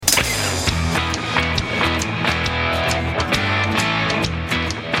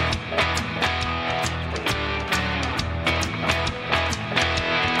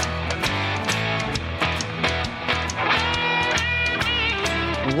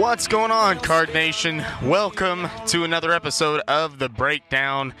What's going on, Card Nation? Welcome to another episode of The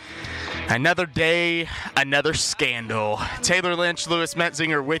Breakdown. Another day, another scandal. Tayler Lynch, Lewis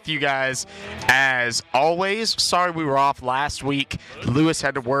Metzinger with you guys as always. Sorry we were off last week. Lewis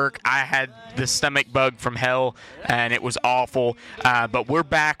had to work. I had the stomach bug from hell, and it was awful. But we're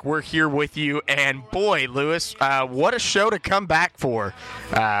back. We're here with you. And boy, Lewis, what a show to come back for.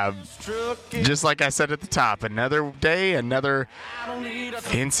 Just like I said at the top, another day, another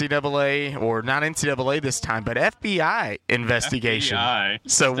NCAA, or not NCAA this time, but FBI investigation. FBI.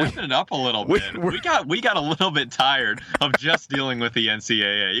 So stepping it up a little bit. We got a little bit tired of just dealing with the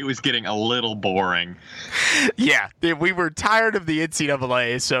NCAA. It was getting a little boring. Yeah, we were tired of the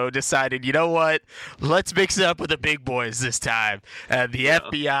NCAA, so decided, you know what? Let's mix it up with the big boys this time.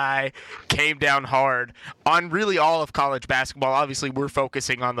 FBI came down hard on really all of college basketball. Obviously, we're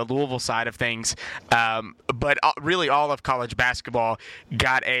focusing on the Louisville side of things, but really all of college basketball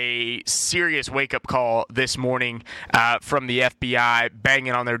got a serious wake-up call this morning from the FBI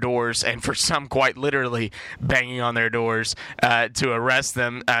banging on their doors, and for some quite literally banging on their doors to arrest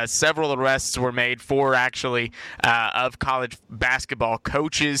them. Several arrests were made, four actually, of college basketball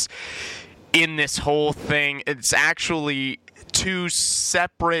coaches in this whole thing. It's actually two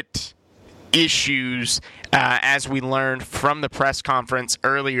separate issues, as we learned from the press conference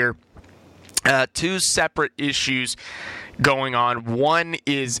earlier. Two separate issues going on. One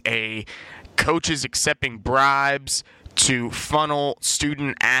is a coaches accepting bribes to funnel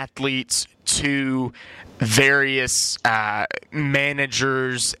student athletes to various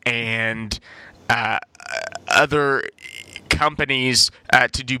managers and other companies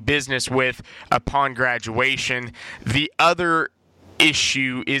to do business with upon graduation. The other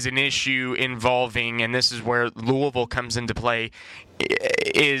issue is an issue involving, and this is where Louisville comes into play,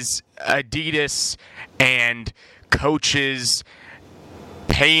 is Adidas and coaches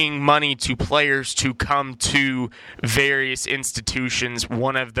paying money to players to come to various institutions,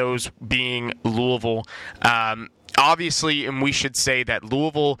 one of those being Louisville. Obviously, and we should say that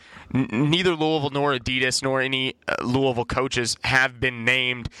neither Louisville nor Adidas nor any Louisville coaches have been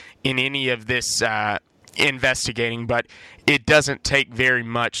named in any of this investigating, but it doesn't take very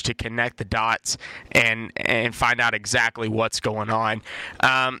much to connect the dots and find out exactly what's going on.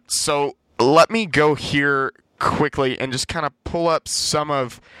 So let me go here quickly and just kind of pull up some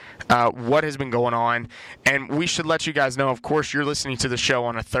of what has been going on. And we should let you guys know, of course, you're listening to the show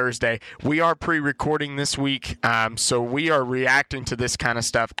on a Thursday. We are pre-recording this week, so we are reacting to this kind of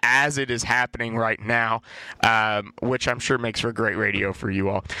stuff as it is happening right now, which I'm sure makes for great radio for you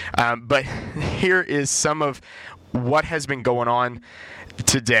all. But here is some of what has been going on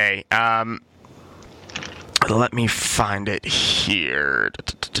today. Let me find it here.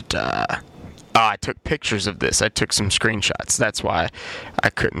 I took pictures of this. I took some screenshots. That's why I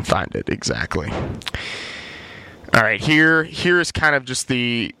couldn't find it exactly. All right, here is kind of just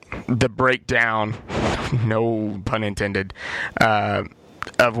the breakdown, no pun intended, of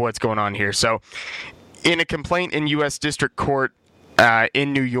what's going on here. So, in a complaint in U.S. District Court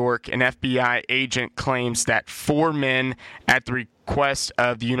in New York, an FBI agent claims that four men, at the request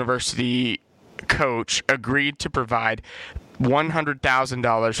of the university coach, agreed to provide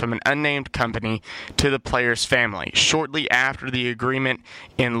 $100,000 from an unnamed company to the player's family. Shortly after the agreement,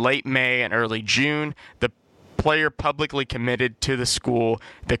 in late May and early June, the player publicly committed to the school,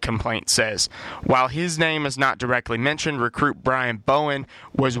 the complaint says. While his name is not directly mentioned, recruit Brian Bowen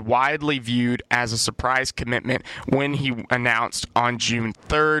was widely viewed as a surprise commitment when he announced on June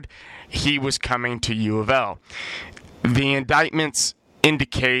 3rd he was coming to U of L. The indictments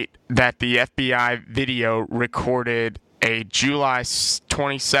indicate that the FBI video recorded a July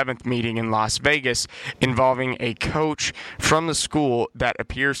 27th meeting in Las Vegas involving a coach from the school that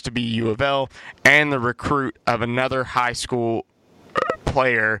appears to be U of L and the recruit of another high school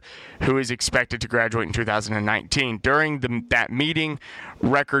player who is expected to graduate in 2019. During that meeting,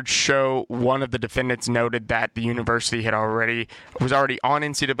 records show one of the defendants noted that the university was already on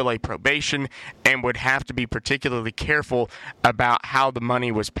NCAA probation and would have to be particularly careful about how the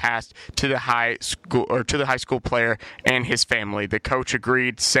money was passed to the high school player and his family. The coach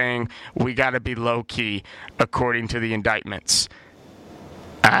agreed, saying, "We got to be low key," according to the indictments.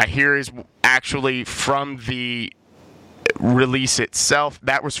 Here is actually from the release itself.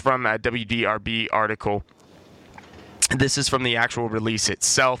 That was from a WDRB article. This is from the actual release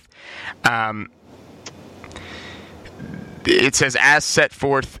itself. It says, as set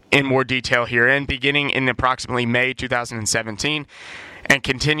forth in more detail herein, beginning in approximately May 2017 and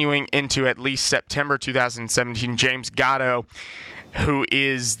continuing into at least September 2017, James Gatto who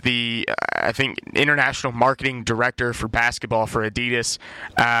is the, I think, international marketing director for basketball for Adidas,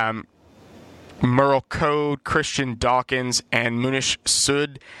 Merle Code, Christian Dawkins, and Munish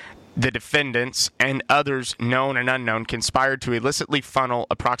Sud, the defendants, and others known and unknown, conspired to illicitly funnel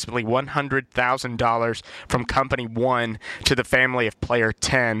approximately $100,000 from Company 1 to the family of Player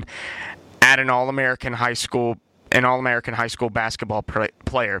 10 at an All-American high school basketball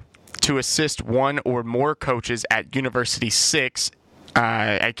player to assist one or more coaches at University 6,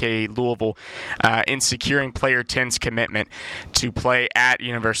 aka Louisville, in securing Player 10's commitment to play at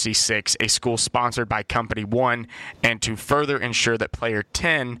University 6, a school sponsored by Company 1, and to further ensure that Player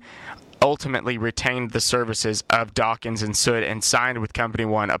 10 ultimately retained the services of Dawkins and Sud and signed with Company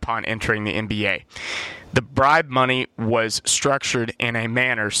 1 upon entering the NBA. The bribe money was structured in a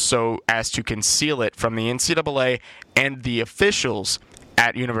manner so as to conceal it from the NCAA and the officials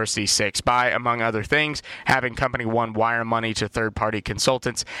at University 6 by, among other things, having Company 1 wire money to third-party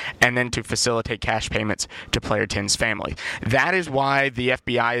consultants and then to facilitate cash payments to Player 10's family. That is why the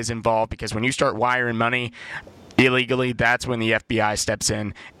FBI is involved, because when you start wiring money illegally, that's when the FBI steps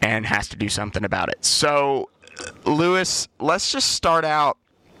in and has to do something about it. So, Lewis, let's just start out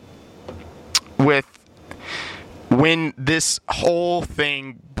with when this whole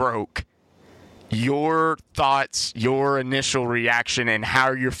thing broke. Your thoughts, your initial reaction, and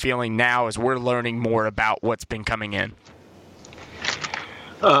how you're feeling now as we're learning more about what's been coming in.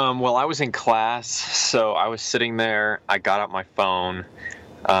 Well, I was in class, so I was sitting there. I got out my phone,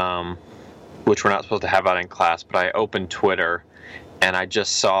 which we're not supposed to have out in class, but I opened Twitter, and I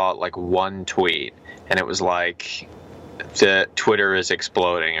just saw like one tweet, and it was like, the Twitter is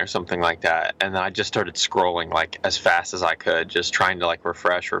exploding or something like that. And then I just started scrolling like as fast as I could, just trying to like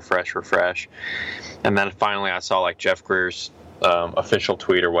refresh. And then finally I saw like Jeff Greer's official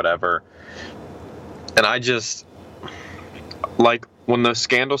tweet or whatever. And I just, like, when the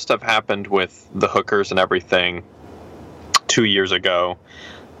scandal stuff happened with the hookers and everything 2 years ago,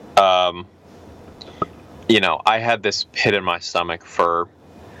 I had this pit in my stomach for,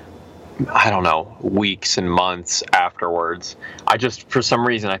 I don't know, weeks and months afterwards. I just, for some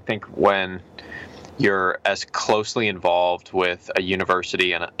reason, I think when you're as closely involved with a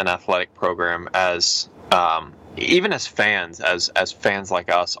university and an athletic program as, even as fans, as fans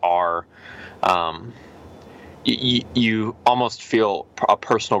like us are, you almost feel a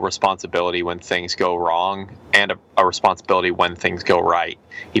personal responsibility when things go wrong and a responsibility when things go right,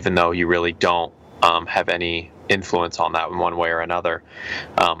 even though you really don't have any influence on that in one way or another.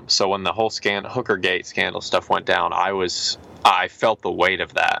 So when the whole Hookergate scandal stuff went down, I felt the weight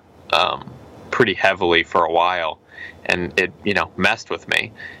of that pretty heavily for a while, and it messed with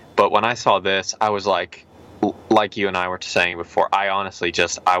me. But when I saw this, I was like you and I were saying before, I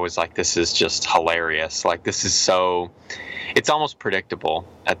was like, this is just hilarious. Like, this is it's almost predictable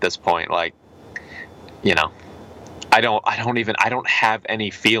at this point. Like, I don't have any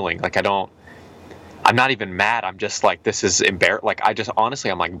feeling. Like, I'm not even mad. I'm just like, this is embarrassing. Like,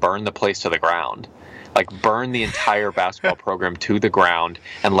 I'm like, burn the place to the ground. Like, burn the entire basketball program to the ground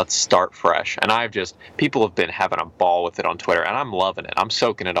and let's start fresh. And people have been having a ball with it on Twitter, and I'm loving it. I'm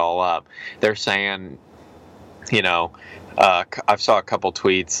soaking it all up. They're saying, I saw a couple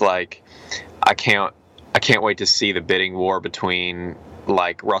tweets like, I can't wait to see the bidding war between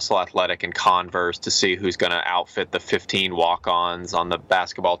like Russell Athletic and Converse to see who's going to outfit the 15 walk-ons on the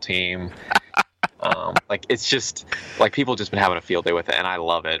basketball team. Like, it's just like, people just been having a field day with it, and I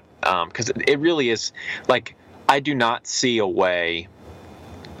love it, because it really is like, I do not see a way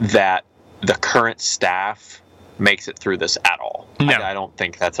that the current staff makes it through this at all. No. I don't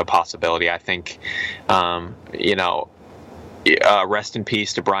think that's a possibility. I think, rest in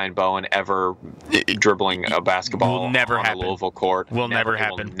peace to Brian Bowen ever dribbling a basketball on a Louisville court. Will never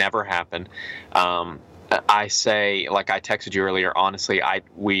happen. Will never happen. I say, like I texted you earlier, honestly, I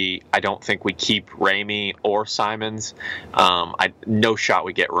don't think we keep Ramey or Simons. No shot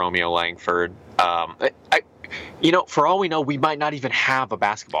we get Romeo Langford. For all we know, we might not even have a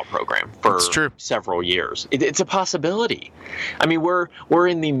basketball program for several years. It's a possibility. I mean, we're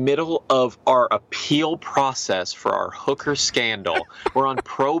in the middle of our appeal process for our hooker scandal. We're on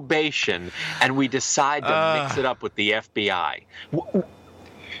probation, and we decide to mix it up with the FBI.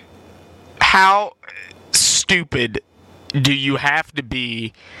 How stupid do you have to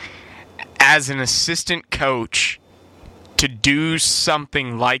be as an assistant coach to do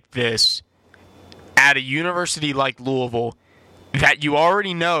something like this at a university like Louisville that you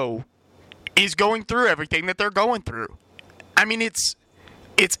already know is going through everything that they're going through? I mean, it's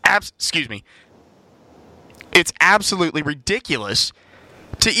absolutely ridiculous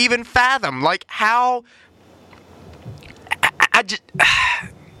to even fathom. Like, how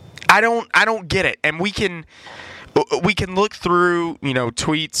I don't get it. And we can look through,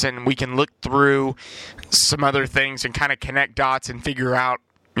 tweets, and we can look through some other things and kind of connect dots and figure out,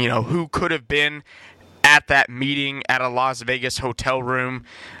 who could have been at that meeting at a Las Vegas hotel room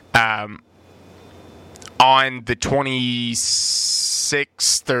on the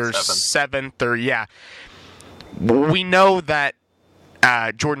 26th or 7th or we know that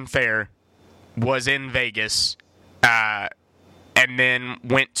Jordan Fair was in Vegas and then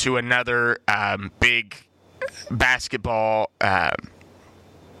went to another big basketball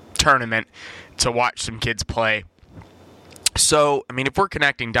tournament to watch some kids play. So, I mean, if we're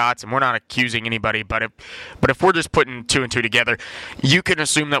connecting dots, and we're not accusing anybody, but if we're just putting two and two together, you can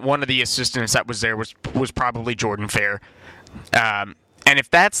assume that one of the assistants that was there was probably Jordan Fair. And if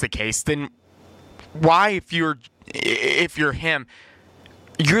that's the case, then why, if you're him,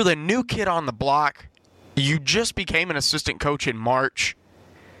 you're the new kid on the block, you just became an assistant coach in March,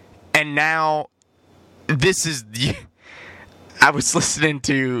 and now this is I was listening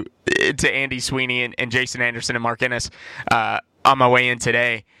to Andy Sweeney and Jason Anderson and Mark Ennis on my way in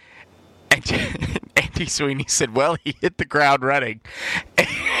today, and Andy Sweeney said, well, he hit the ground running.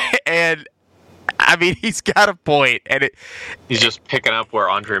 And, I mean, he's got a point. And he's just picking up where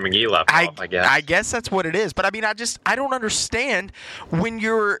Andre McGee left off, I guess. I guess that's what it is. But, I mean, I don't understand when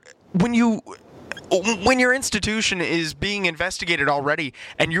your institution is being investigated already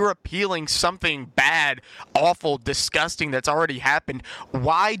and you're appealing something bad, awful, disgusting that's already happened,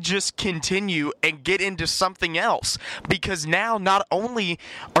 why just continue and get into something else? Because now not only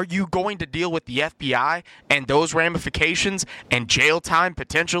are you going to deal with the FBI and those ramifications and jail time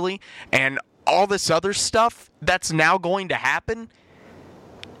potentially and all this other stuff that's now going to happen,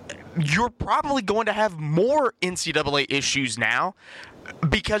 you're probably going to have more NCAA issues now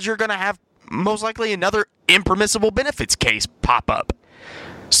because you're going to have most likely another impermissible benefits case pop up.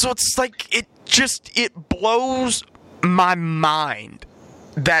 So it's like it blows my mind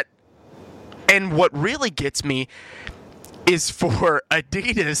that, and what really gets me is for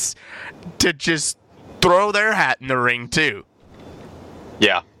Adidas to just throw their hat in the ring too.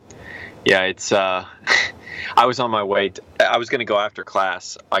 Yeah, it's I was on my way I was going to go after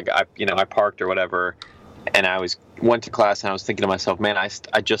class. I parked or whatever, and I went to class, and I was thinking to myself, man, I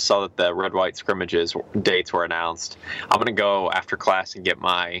just saw that the red-white scrimmages dates were announced. I'm going to go after class and get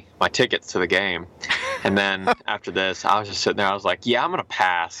my tickets to the game. And then after this, I was just sitting there. I was like, yeah, I'm going to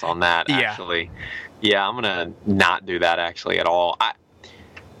pass on that, actually. Yeah, I'm going to not do that, actually, at all.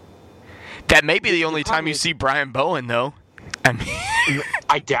 That may be the only time you see Brian Bowen, though. I mean,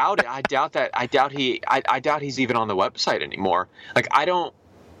 I doubt it. I doubt he's even on the website anymore. Like, I don't.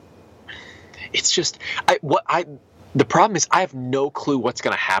 It's just the problem is I have no clue what's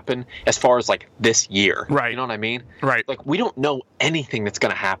going to happen as far as like this year. Right. You know what I mean? Right. Like, we don't know anything that's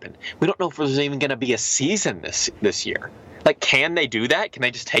going to happen. We don't know if there's even going to be a season this year. Like, can they do that? Can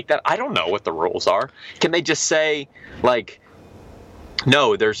they just take that? I don't know what the rules are. Can they just say like,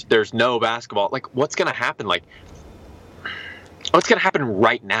 no, there's no basketball? Like, what's going to happen? Like, what's going to happen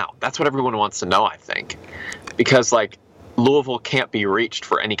right now? That's what everyone wants to know, I think, because like, Louisville can't be reached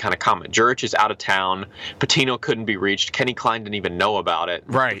for any kind of comment. Jurich is out of town. Patino couldn't be reached. Kenny Klein didn't even know about it.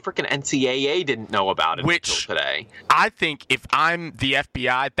 Right. The freaking NCAA didn't know about it until today. I think if I'm the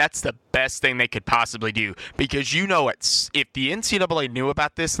FBI, that's the best thing they could possibly do. Because if the NCAA knew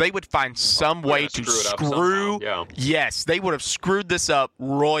about this, they would find some way to screw. Yeah. Yes, they would have screwed this up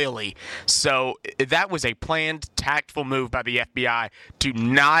royally. So that was a planned, tactful move by the FBI to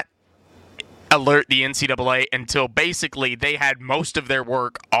not alert the NCAA until basically they had most of their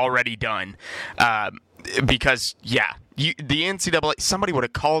work already done. Because, the NCAA, somebody would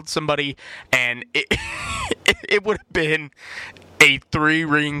have called somebody, and it would have been a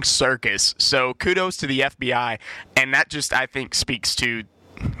 3-ring circus. So kudos to the FBI, and that just, I think, speaks to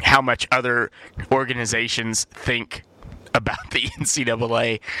how much other organizations think about the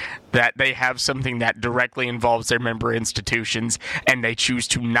NCAA, that they have something that directly involves their member institutions and they choose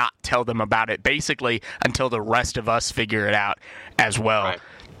to not tell them about it basically until the rest of us figure it out as well. Right.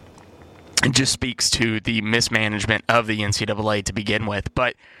 It just speaks to the mismanagement of the NCAA to begin with.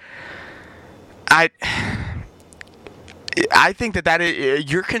 But I think that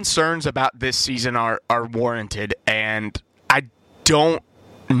your concerns about this season are warranted, and I don't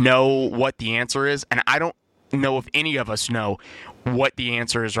know what the answer is, and I don't know if any of us know what the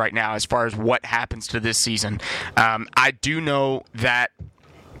answer is right now as far as what happens to this season. I do know that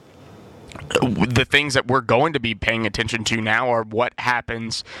the things that we're going to be paying attention to now are what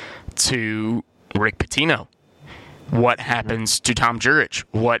happens to Rick Pitino, what happens to Tom Jurich,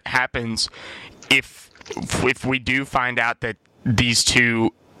 what happens if if we do find out that these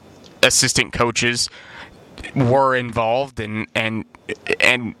two assistant coaches were involved and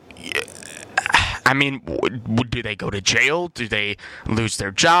I mean, do they go to jail? Do they lose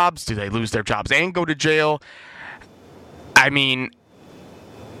their jobs? Do they lose their jobs and go to jail? I mean,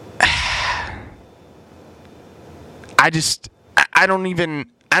 I don't even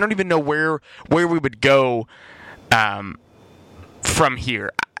know where we would go from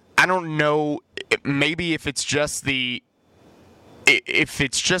here. I don't know. Maybe if it's just the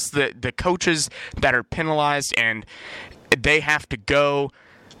coaches that are penalized and they have to go,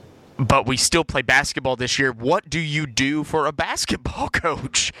 but we still play basketball this year. What do you do for a basketball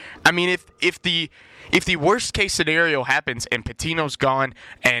coach? I mean, if the worst case scenario happens and Pitino's gone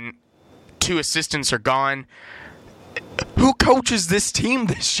and two assistants are gone, who coaches this team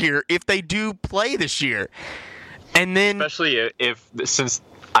this year if they do play this year? And then, especially since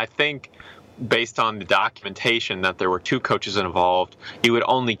I think, based on the documentation, that there were two coaches involved, you would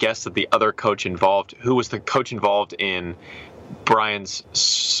only guess that the other coach involved, who was the coach involved in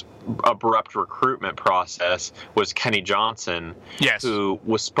Brian's abrupt recruitment process, was Kenny Johnson, yes, who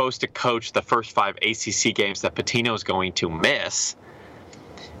was supposed to coach the first 5 ACC games that Pitino's going to miss.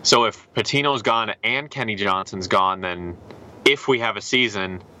 So if Pitino's gone and Kenny Johnson's gone, then if we have a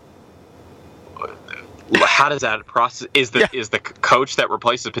season, how does that process? Is the coach that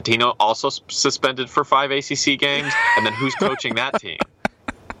replaces Pitino also suspended for 5 ACC games? And then who's coaching that team?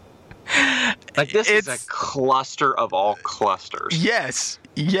 Like, this is a cluster of all clusters. Yes,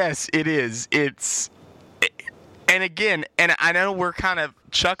 it is. And again, and I know we're kind of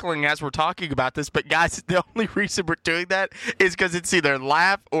chuckling as we're talking about this, but guys, the only reason we're doing that is because it's either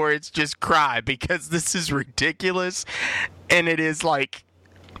laugh or it's just cry, because this is ridiculous. And it is like,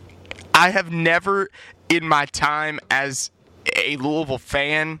 I have never in my time as a Louisville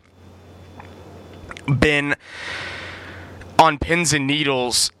fan been on pins and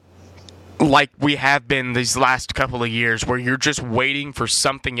needles like we have been these last couple of years, where you're just waiting for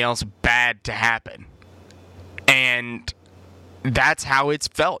something else bad to happen. And that's how it's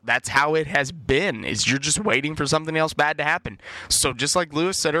felt. That's how it has been, is you're just waiting for something else bad to happen. So just like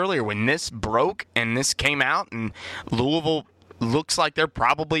Lewis said earlier, when this broke and this came out and Louisville looks like they're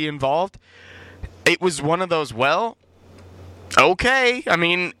probably involved, it was one of those, well, okay. I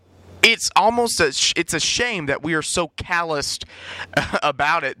mean, it's almost it's a shame that we are so calloused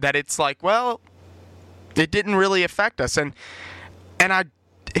about it, that it's like, well, it didn't really affect us. And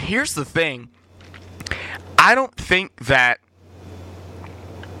here's the thing. I don't think that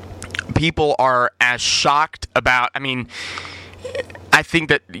people are as shocked about, I mean, I think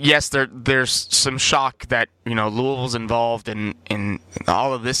that, yes, there's some shock that, Louisville's involved in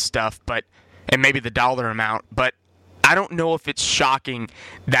all of this stuff, and maybe the dollar amount, but I don't know if it's shocking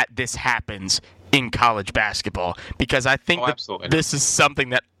that this happens in college basketball, because I think that this is something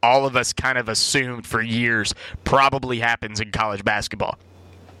that all of us kind of assumed for years probably happens in college basketball.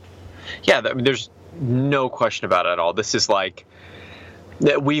 Yeah, I mean, there's no question about it at all. This is like,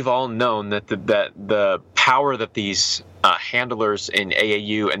 that we've all known that the power that these handlers in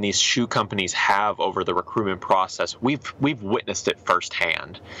AAU and these shoe companies have over the recruitment process, we've witnessed it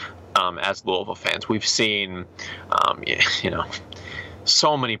firsthand as Louisville fans. We've seen,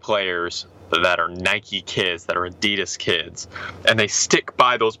 so many players that are Nike kids, that are Adidas kids, and they stick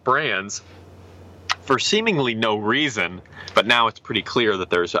by those brands for seemingly no reason. But now it's pretty clear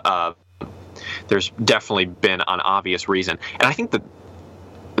that there's definitely been an obvious reason. And I think that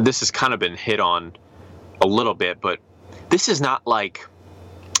this has kind of been hit on a little bit, but this is not like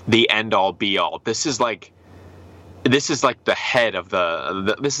the end all be all. This is like the head of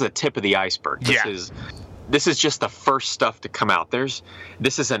this is the tip of the iceberg. This is just the first stuff to come out. This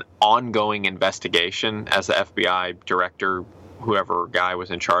is an ongoing investigation, as the FBI director, whoever guy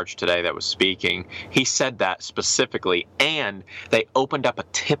was in charge today that was speaking, he said that specifically, and they opened up a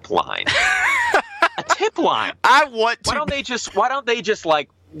tip line. A tip line. Why don't they just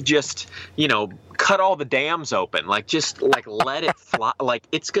cut all the dams open, just let it fly.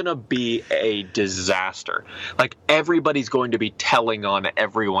 It's gonna be a disaster. Everybody's going to be telling on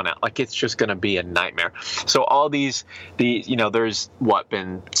everyone else. It's just gonna be a nightmare. So all these there's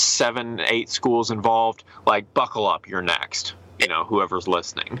been 7-8 schools involved. Buckle up, you're next. Whoever's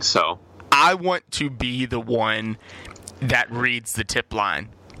listening. So I want to be the one that reads the tip line,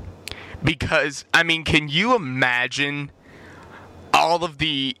 because can you imagine all of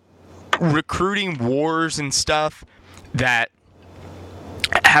the recruiting wars and stuff that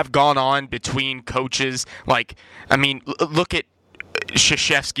have gone on between coaches? Look at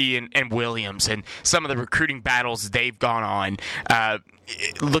Krzyzewski and Williams and some of the recruiting battles they've gone on.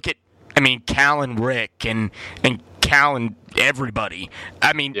 Look at I mean, Cal and Rick and Cal and everybody.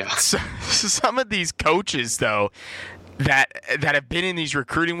 I mean, some of these coaches, though, that have been in these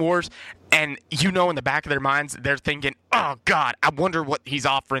recruiting wars, and in the back of their minds, they're thinking, oh, God, I wonder what he's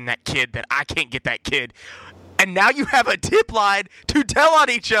offering that kid that I can't get that kid. And now you have a tip line to tell on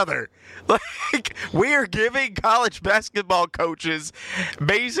each other. Like, we are giving college basketball coaches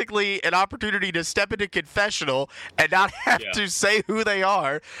basically an opportunity to step into confessional and not have to say who they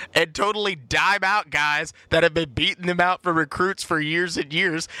are and totally dime out guys that have been beating them out for recruits for years and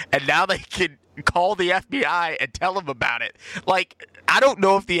years, and now they can call the FBI and tell them about it. Like, I don't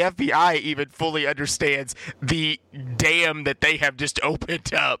know if the FBI even fully understands the dam that they have just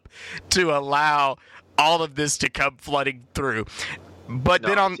opened up to allow all of this to come flooding through. But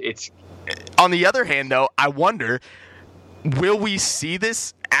then on the other hand, though, I wonder, will we see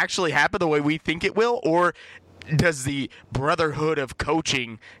this actually happen the way we think it will, or does the brotherhood of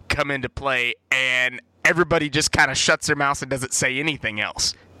coaching come into play and everybody just kind of shuts their mouth and doesn't say anything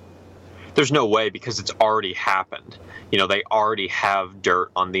else? There's no way, because it's already happened. They already have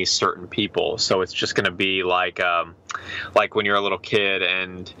dirt on these certain people, so it's just going to be like when you're a little kid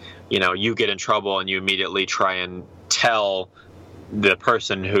and you get in trouble and you immediately try and tell the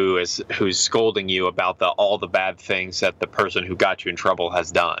person who's scolding you about all the bad things that the person who got you in trouble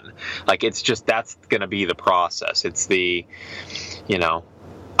has done. Like, it's just, that's going to be the process. It's the,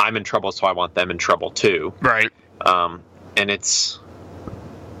 I'm in trouble, so I want them in trouble too. Right. And it's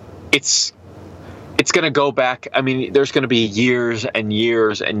going to go back. I mean, there's going to be years and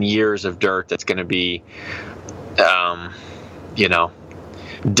years and years of dirt that's going to be,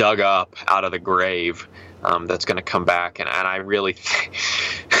 dug up out of the grave. That's going to come back, and I really think,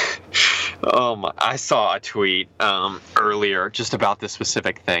 I saw a tweet earlier just about this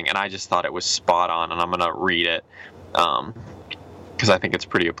specific thing, and I just thought it was spot on, and I'm going to read it because I think it's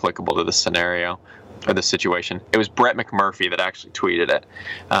pretty applicable to the scenario or the situation. It was Brett McMurphy that actually tweeted it.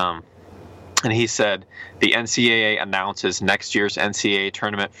 And he said, the NCAA announces next year's NCAA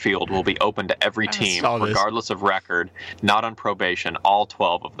tournament field will be open to every team, regardless of record, not on probation, all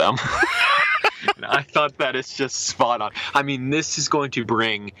 12 of them. And I thought that is just spot on. I mean, this is going to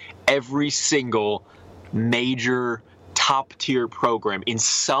bring every single major top-tier program in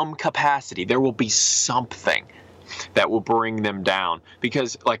some capacity. There will be something that will bring them down.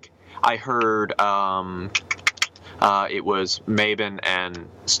 Because, I heard... it was Maben and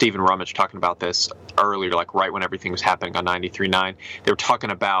Stephen Rummage talking about this earlier, right when everything was happening on 93.9. They were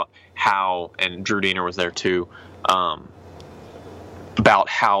talking about how, and Drew Diener was there too, about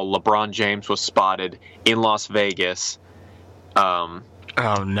how LeBron James was spotted in Las Vegas during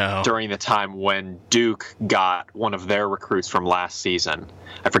the time when Duke got one of their recruits from last season.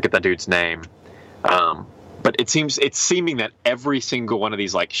 I forget that dude's name. But it's seeming that every single one of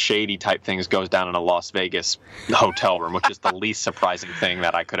these shady type things goes down in a Las Vegas hotel room, which is the least surprising thing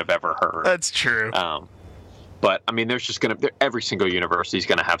that I could have ever heard. That's true. But I mean, there's just every single university is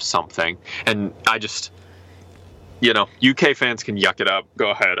gonna have something, and I just, UK fans can yuck it up.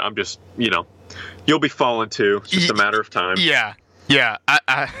 Go ahead. I'm just, you'll be falling too. It's just a matter of time. Yeah. Yeah,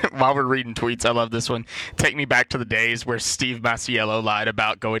 I while we're reading tweets, I love this one. Take me back to the days where Steve Masiello lied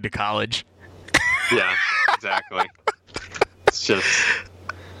about going to college. Yeah, exactly. It's just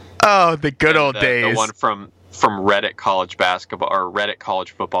the good old days. The one from Reddit college basketball or Reddit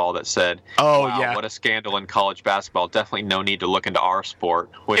college football that said, wow, what a scandal in college basketball. Definitely no need to look into our sport,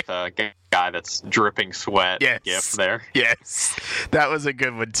 with a guy that's dripping sweat. Yes. GIF there. Yes, that was a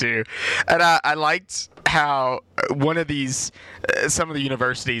good one too. And I liked how one of these, some of the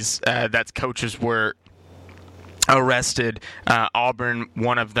universities that coaches were arrested. Auburn,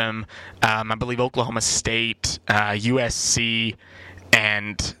 one of them, I believe Oklahoma State, USC,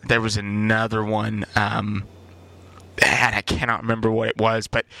 and there was another one, and I cannot remember what it was,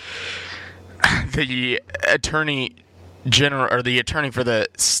 but the attorney general, or the attorney for the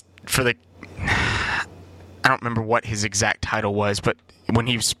I don't remember what his exact title was, but when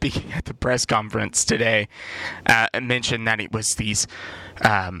he was speaking at the press conference today, mentioned that it was these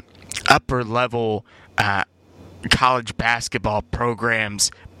upper level college basketball programs,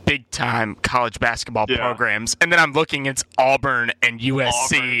 big time college basketball programs, and then I'm looking, it's Auburn and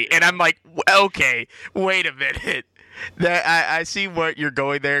USC, and I'm like, okay, wait a minute. I see what you're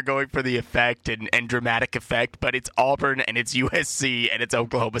going for the effect and dramatic effect, but it's Auburn and it's USC and it's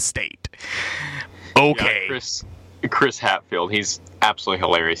Oklahoma State. Okay. Yeah, Chris Hatfield, he's absolutely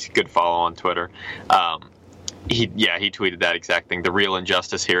hilarious. Good follow on Twitter. He tweeted that exact thing. The real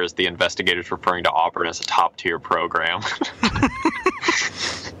injustice here is the investigators referring to Auburn as a top-tier program.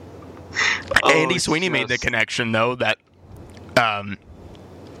 Andy Sweeney made the connection, though, that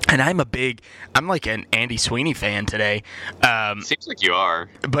And I'm like an Andy Sweeney fan today. Seems like you are.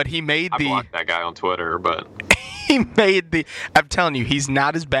 But he made I blocked that guy on Twitter, but he made the. I'm telling you, he's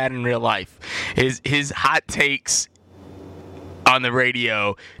not as bad in real life. His hot takes on the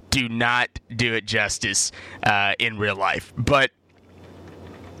radio do not do it justice in real life. But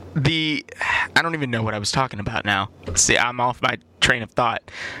I don't even know what I was talking about now. See, I'm off my train of thought.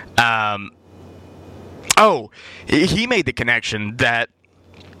 He made the connection that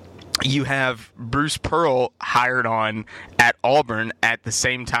you have Bruce Pearl hired on at Auburn at the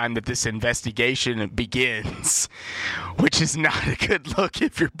same time that this investigation begins, which is not a good look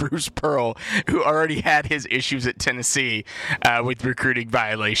if you're Bruce Pearl, who already had his issues at Tennessee with recruiting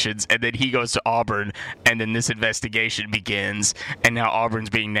violations, and then he goes to Auburn, and then this investigation begins, and now Auburn's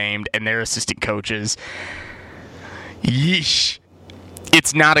being named, and their assistant coaches. Yeesh.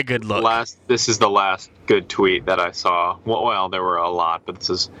 It's not a good look. This is the last good tweet that I saw. Well, there were a lot, but this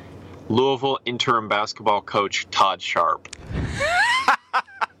is Louisville interim basketball coach Todd Sharp.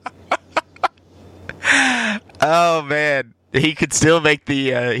 Oh man, he could still make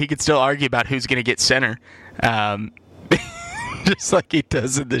he could still argue about who's going to get center, just like he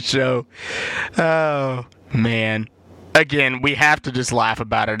does in the show. Oh man, again, we have to just laugh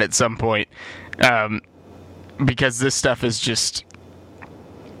about it at some point, because this stuff is just,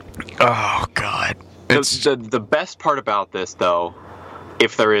 oh god. The best part about this, though,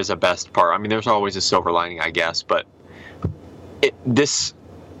 if there is a best part, I mean, there's always a silver lining, I guess, but this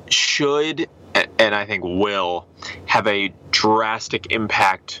should, and I think will, have a drastic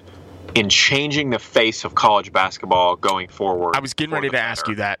impact in changing the face of college basketball going forward. I was getting ready to ask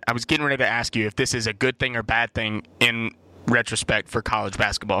you that. I was getting ready to ask you if this is a good thing or bad thing in retrospect for college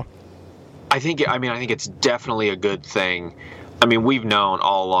basketball. I think it's definitely a good thing. I mean, we've known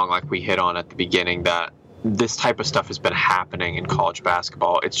all along, like we hit on at the beginning, that this type of stuff has been happening in college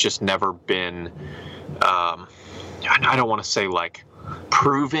basketball. It's just never been, I don't want to say like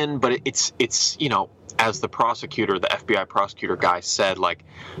proven, but it's as the prosecutor, the FBI prosecutor guy said, like,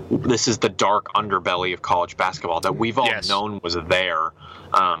 this is the dark underbelly of college basketball that we've all known was there.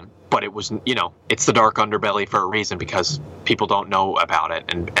 But it was, it's the dark underbelly for a reason, because people don't know about it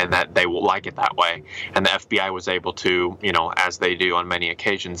and that they will like it that way. And the FBI was able to, as they do on many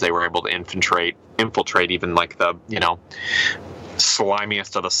occasions, they were able to infiltrate even like the,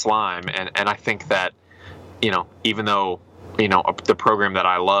 slimiest of the slime. And I think that, even though, the program that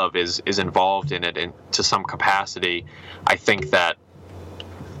I love is involved in it in, to some capacity, I think that,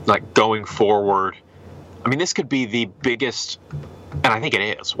 like, going forward, I mean, this could be the biggest, and I think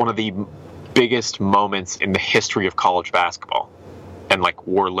it is, one of the biggest moments in the history of college basketball. And, like,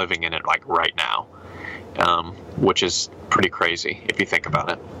 we're living in it, like, right now, which is pretty crazy if you think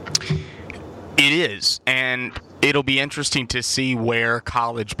about it. It is, and it'll be interesting to see where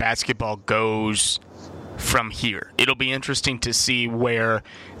college basketball goes from here. It'll be interesting to see where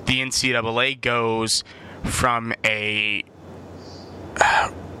the NCAA goes from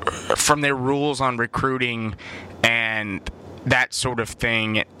their rules on recruiting and that sort of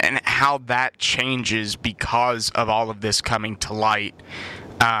thing, and how that changes because of all of this coming to light.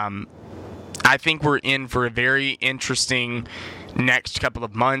 I think we're in for a very interesting next couple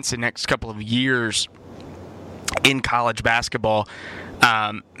of months and next couple of years in college basketball,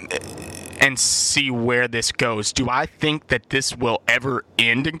 and see where this goes. Do I think that this will ever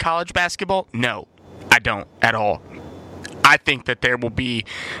end in college basketball? No, I don't at all. I think that there will be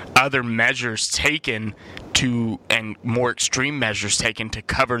other measures taken and more extreme measures taken to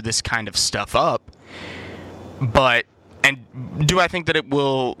cover this kind of stuff up. And do I think that it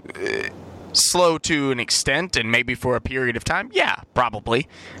will slow to an extent and maybe for a period of time? Yeah, probably,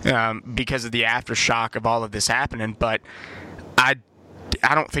 because of the aftershock of all of this happening. But I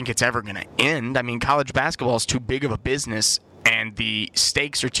don't think it's ever going to end. I mean, college basketball is too big of a business, and the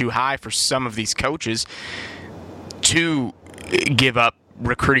stakes are too high for some of these coaches to give up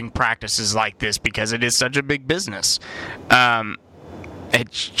recruiting practices like this, because it is such a big business.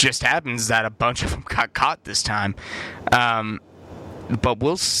 It just happens that a bunch of them got caught this time. But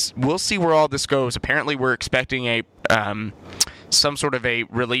we'll see where all this goes. Apparently, we're expecting some sort of a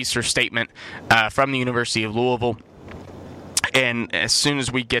release or statement from the University of Louisville. And as soon as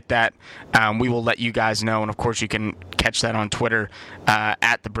we get that, we will let you guys know. And, of course, you can catch that on Twitter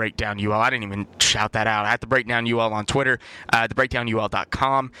at The Breakdown UL. I didn't even shout that out. At The Breakdown UL on Twitter,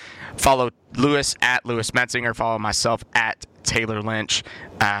 thebreakdownul.com. Follow Lewis at Lewis Metzinger. Follow myself at Tayler Lynch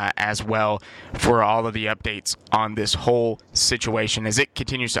as well for all of the updates on this whole situation as it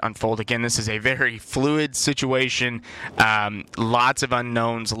continues to unfold. Again, this is a very fluid situation, lots of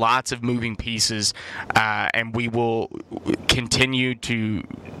unknowns, lots of moving pieces, and we will continue to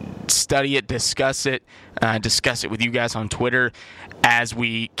study it, discuss it with you guys on Twitter as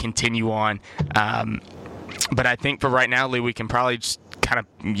we continue on. But I think for right now, Lee, we can probably just kind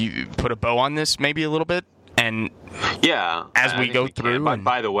of put a bow on this maybe a little bit. And as we go through. But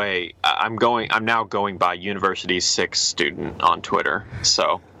by the way, I'm now going by University 6 student on Twitter.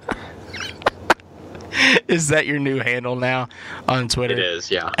 So is that your new handle now on Twitter? It is,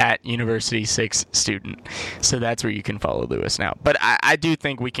 yeah. At University 6 student. So that's where you can follow Lewis now. But I do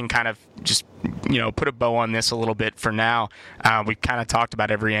think we can kind of just put a bow on this a little bit for now. We've kind of talked about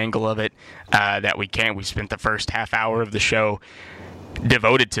every angle of it that we can. We spent the first half hour of the show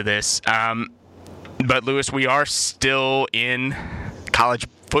devoted to this. But, Lewis, we are still in college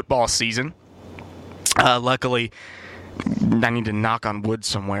football season. Luckily, I need to knock on wood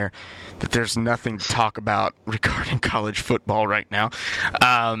somewhere that there's nothing to talk about regarding college football right now.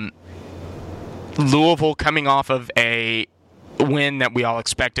 Louisville coming off of a win that we all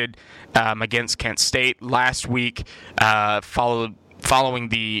expected against Kent State last week, following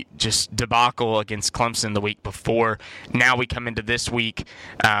the just debacle against Clemson the week before. Now we come into this week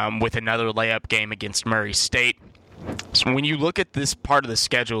with another layup game against Murray State. So when you look at this part of the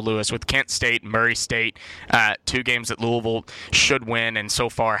schedule, Lewis, with Kent State, Murray State, 2 games that Louisville should win and so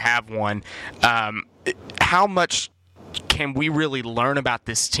far have won, how much can we really learn about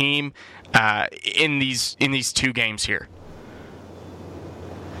this team in these 2 games here?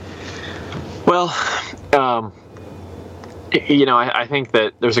 Well, I think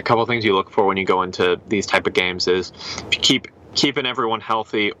that there's a couple things you look for when you go into these type of games is keeping everyone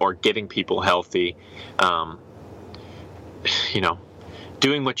healthy or getting people healthy.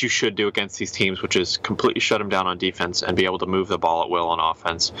 Doing what you should do against these teams, which is completely shut them down on defense and be able to move the ball at will on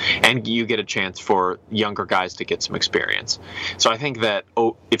offense. And you get a chance for younger guys to get some experience. So I think that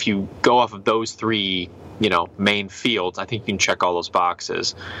if you go off of those 3, main fields, I think you can check all those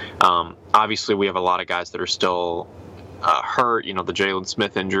boxes. Obviously, we have a lot of guys that are still hurt. The Jalen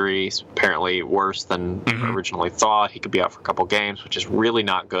Smith injury is apparently worse than originally thought. He could be out for a couple games, which is really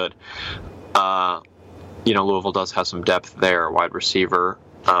not good. Louisville does have some depth there, wide receiver.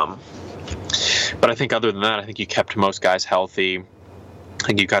 But I think other than that, I think you kept most guys healthy. I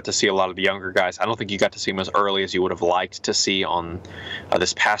think you got to see a lot of the younger guys. I don't think you got to see them as early as you would have liked to see on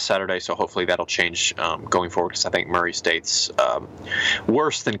this past Saturday, so hopefully that'll change going forward, because I think Murray State's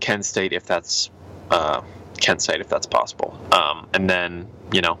worse than Kent State if that's possible. And then,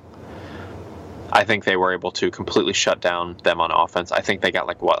 I think they were able to completely shut down them on offense. I think they got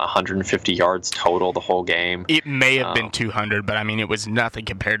 150 yards total the whole game. It may have been 200, but it was nothing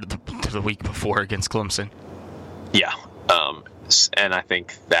compared to the week before against Clemson. Yeah. And I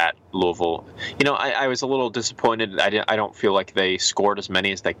think that Louisville, I was a little disappointed. I don't feel like they scored as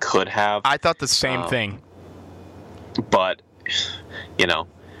many as they could have. I thought the same thing. But,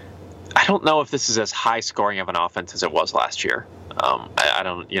 I don't know if this is as high scoring of an offense as it was last year. I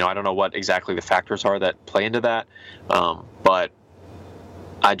don't know what exactly the factors are that play into that. But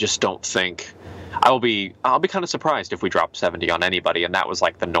I just don't think I'll be kind of surprised if we drop 70 on anybody, and that was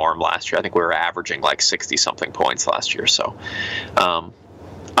the norm last year. I think we were averaging 60 something points last year. So,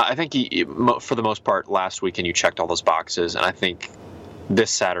 I think for the most part last weekend you checked all those boxes, and I think this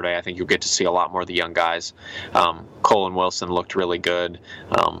Saturday I think you'll get to see a lot more of the young guys. Colin Wilson looked really good.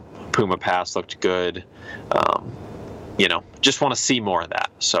 Puma Pass looked good. Just want to see more of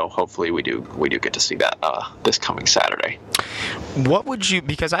that. So hopefully we do get to see that this coming Saturday. What would you,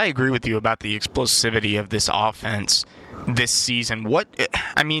 because I agree with you about the explosivity of this offense this season.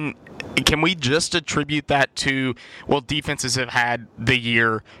 Can we just attribute that to, defenses have had the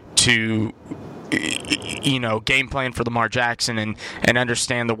year to, game plan for Lamar Jackson and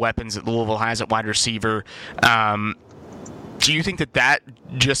understand the weapons that Louisville has at wide receiver. Do you think that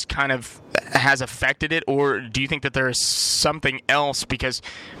just kind of has affected it, or do you think that there is something else? Because,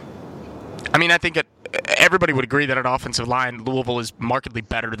 I think everybody would agree that at offensive line, Louisville is markedly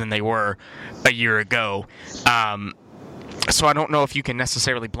better than they were a year ago. So I don't know if you can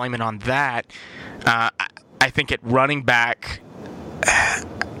necessarily blame it on that. I think at running back,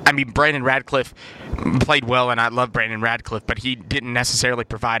 Brandon Radcliffe played well, and I love Brandon Radcliffe, but he didn't necessarily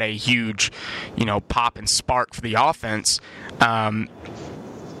provide a huge, pop and spark for the offense.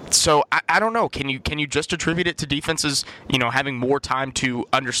 So I don't know. Can you just attribute it to defenses, having more time to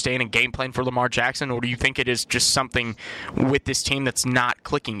understand and game plan for Lamar Jackson, or do you think it is just something with this team that's not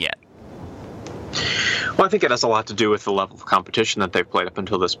clicking yet? Well, I think it has a lot to do with the level of competition that they've played up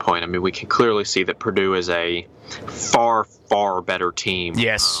until this point. I mean, we can clearly see that Purdue is a far, far better team.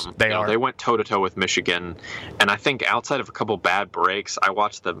 Yes, they are. They went toe-to-toe with Michigan, and I think outside of a couple bad breaks, I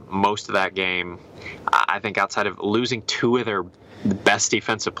watched most of that game. I think outside of losing two of their best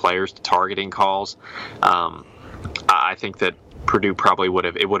defensive players to targeting calls, I think that Purdue probably would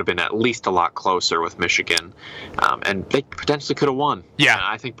have been at least a lot closer with Michigan, and they potentially could have won. Yeah, and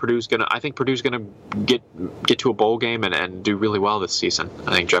I think Purdue's gonna get to a bowl game and do really well this season.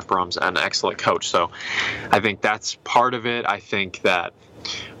 I think Jeff Brom's an excellent coach, so I think that's part of it. I think that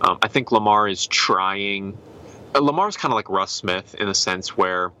I think Lamar is trying. Lamar's kind of like Russ Smith in the sense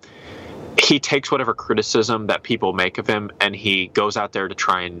where he takes whatever criticism that people make of him and he goes out there to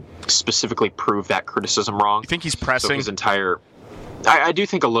try and specifically prove that criticism wrong. You think he's pressing? So his entire... I do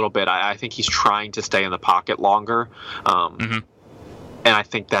think a little bit. I think he's trying to stay in the pocket longer. And I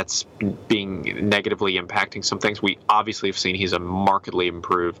think that's being negatively impacting some things. We obviously have seen he's a markedly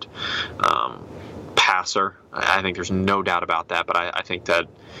improved passer. I think there's no doubt about that. But I think that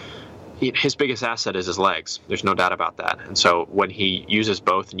his biggest asset is his legs. There's no doubt about that. And so when he uses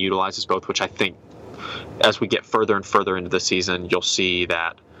both and utilizes both, which I think as we get further and further into the season, you'll see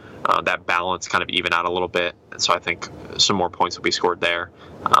that that balance kind of even out a little bit. And so I think some more points will be scored there.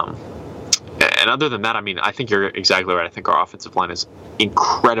 And other than that, I mean, I think you're exactly right. I think our offensive line is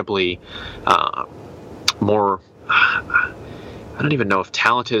incredibly more... I don't even know if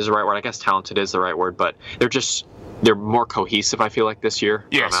talented is the right word. I guess talented is the right word, but they're more cohesive, I feel like, this year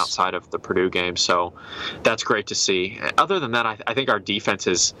from outside of the Purdue game. So that's great to see. Other than that, I think our defense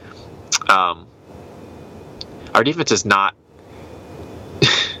is not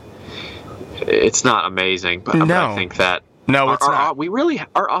it's not amazing, but I think that it's not.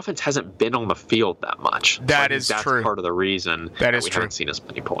 Our offense hasn't been on the field that much. That's true. Part of the reason that we haven't seen as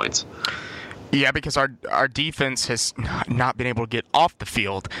many points. Yeah, because our defense has not been able to get off the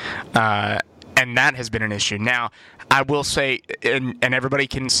field. And that has been an issue. Now, I will say, and everybody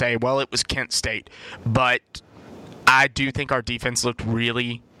can say, well, it was Kent State, but I do think our defense looked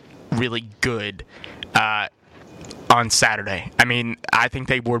really, really good on Saturday. I mean, I think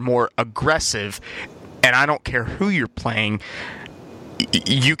they were more aggressive, and I don't care who you're playing.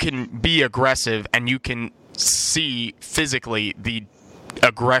 You can be aggressive, and you can see physically the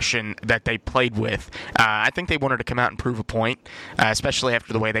aggression that they played with. I think they wanted to come out and prove a point, especially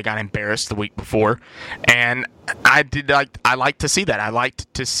after the way they got embarrassed the week before. And I like to see that. I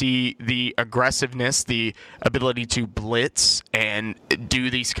liked to see the aggressiveness, the ability to blitz and do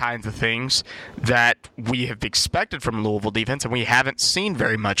these kinds of things that we have expected from Louisville defense and we haven't seen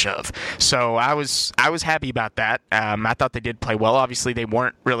very much of. So I was happy about that. I thought they did play well. Obviously, they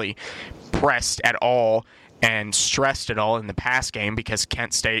weren't really pressed at all and stressed at all in the pass game because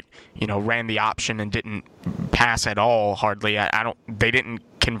Kent State, ran the option and didn't pass at all hardly. They didn't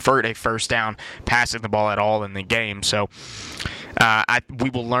convert a first down passing the ball at all in the game. So we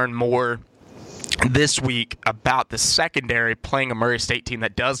will learn more this week about the secondary playing a Murray State team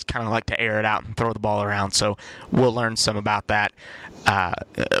that does kind of like to air it out and throw the ball around. So we'll learn some about that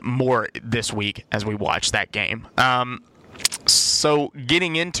more this week as we watch that game. So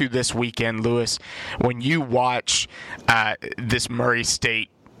getting into this weekend, Lewis, when you watch this Murray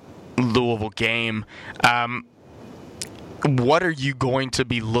State-Louisville game, what are you going to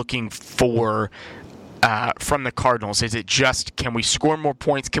be looking for from the Cardinals? Is it just, can we score more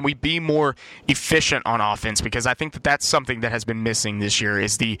points? Can we be more efficient on offense? Because I think that's something that has been missing this year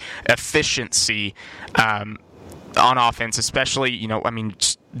is the efficiency on offense, especially,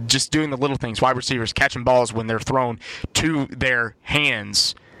 just doing the little things, wide receivers catching balls when they're thrown to their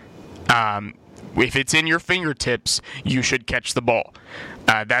hands. If it's in your fingertips, you should catch the ball.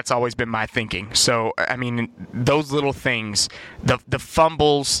 That's always been my thinking. So, those little things, the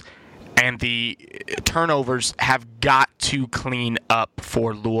fumbles and the turnovers have got to clean up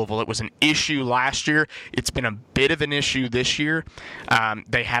for Louisville. It was an issue last year. It's been a bit of an issue this year.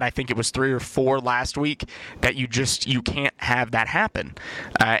 They had, I think it was 3 or 4 last week, that you can't have that happen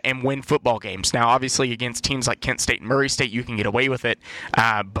and win football games. Now, obviously, against teams like Kent State and Murray State, you can get away with it.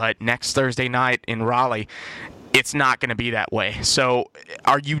 But next Thursday night in Raleigh, it's not going to be that way. So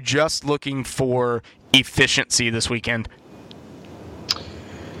are you just looking for efficiency this weekend?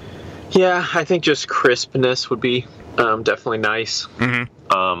 Yeah, I think just crispness would be definitely nice.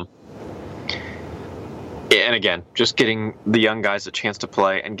 Mm-hmm. And again, just getting the young guys a chance to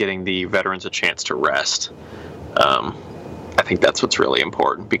play and getting the veterans a chance to rest. I think that's what's really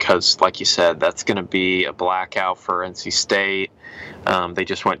important because, like you said, that's going to be a blackout for NC State. They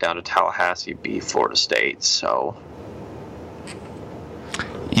just went down to Tallahassee, beat Florida State, so...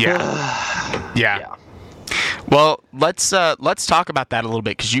 Yeah. Well, let's talk about that a little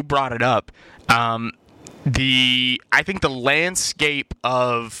bit because you brought it up. I think the landscape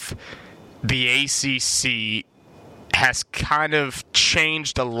of the ACC has kind of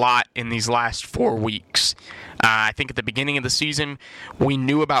changed a lot in these last 4 weeks. I think at the beginning of the season, we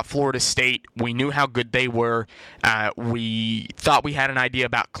knew about Florida State. We knew how good they were. We thought we had an idea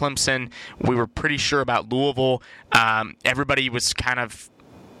about Clemson. We were pretty sure about Louisville. Everybody was kind of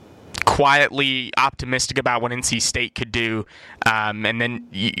quietly optimistic about what NC State could do. And then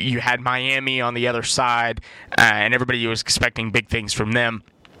you had Miami on the other side, and everybody was expecting big things from them.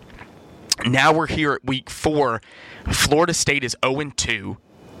 Now we're here at week 4. Florida State is 0-2.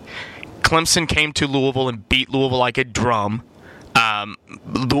 Clemson came to Louisville and beat Louisville like a drum.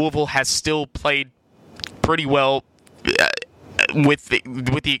 Louisville has still played pretty well, with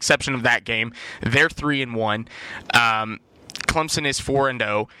the exception of that game. They're 3-1. Clemson is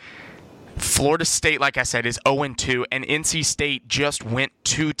 4-0. Florida State, like I said, is 0-2, and NC State just went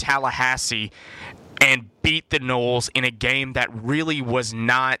to Tallahassee and beat the Noles in a game that really was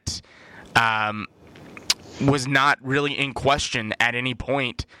not really in question at any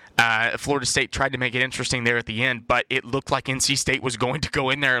point. Florida State tried to make it interesting there at the end, but it looked like NC State was going to go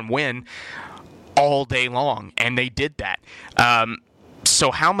in there and win all day long, and they did that.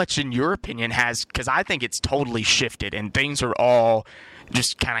 So how much, in your opinion, because I think it's totally shifted, and things are all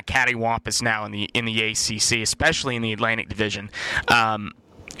just kind of cattywampus now in the ACC, especially in the Atlantic Division.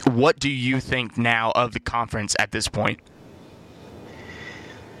 What do you think now of the conference at this point?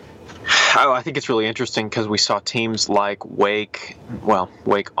 I think it's really interesting because we saw teams like Wake. Well,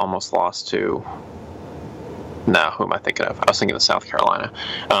 Wake almost lost to. No, who am I thinking of? I was thinking of South Carolina.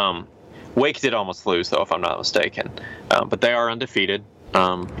 Wake did almost lose, though, if I'm not mistaken. But they are undefeated,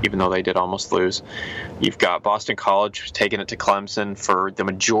 even though they did almost lose. You've got Boston College taking it to Clemson for the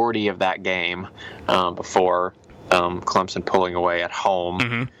majority of that game before Clemson pulling away at home.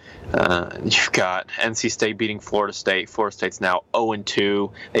 Mm-hmm. You've got NC State beating Florida State. Florida State's now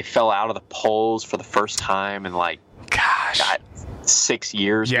 0-2. They fell out of the polls for the first time in 6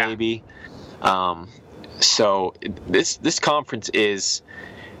 years, maybe. So this conference is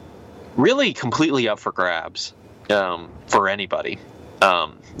really completely up for grabs for anybody.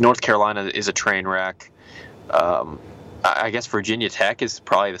 North Carolina is a train wreck. I guess Virginia Tech is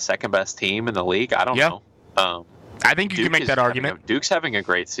probably the second best team in the league. I don't know. I think you can make that argument. Duke's having a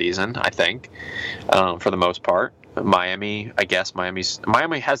great season, I think, for the most part. Miami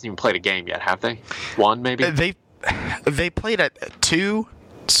hasn't even played a game yet, have they? One, maybe? They played at 2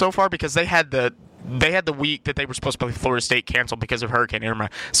 so far because they had the week that they were supposed to play Florida State canceled because of Hurricane Irma.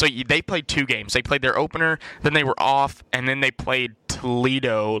 So they played 2 games. They played their opener, then they were off, and then they played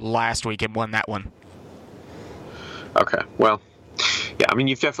Toledo last week and won that one. Okay, well, yeah, I mean,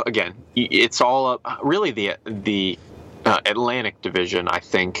 you've definitely, again, it's all up. Really, the Atlantic Division, I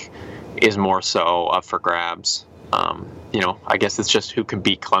think, is more so up for grabs. I guess it's just who can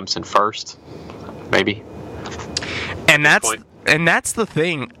beat Clemson first, maybe. And that's the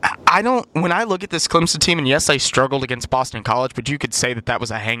thing. When I look at this Clemson team, and yes, they struggled against Boston College, but you could say that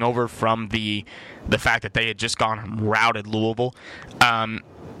was a hangover from the fact that they had just gone and routed Louisville.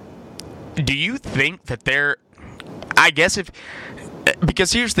 Do you think that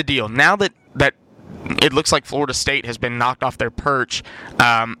because here's the deal. Now that it looks like Florida State has been knocked off their perch,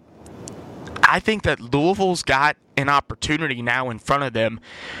 I think that Louisville's got an opportunity now in front of them.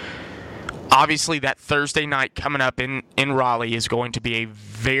 Obviously, that Thursday night coming up in Raleigh is going to be a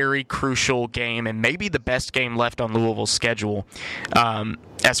very crucial game and maybe the best game left on Louisville's schedule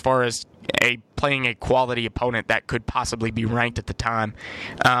as far as playing a quality opponent that could possibly be ranked at the time.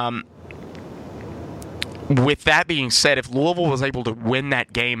 With that being said, if Louisville was able to win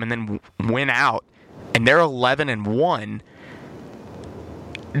that game and then win out, and they're 11-1,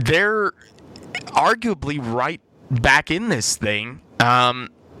 they're arguably right back in this thing.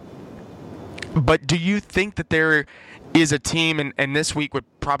 But do you think that there is a team, and this week would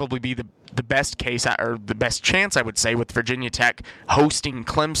probably be the best case, or the best chance, I would say, with Virginia Tech hosting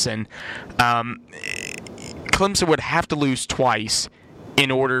Clemson. Clemson would have to lose twice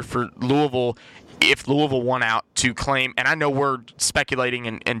in order for Louisville, if Louisville won out, to claim, and I know we're speculating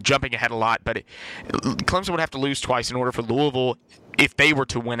and jumping ahead a lot, but Clemson would have to lose twice in order for Louisville, if they were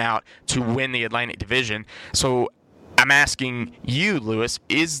to win out, to win the Atlantic Division. So I'm asking you, Lewis,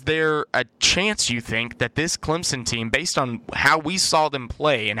 is there a chance, you think, that this Clemson team, based on how we saw them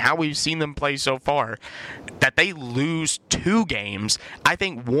play and how we've seen them play so far, that they lose 2 games? I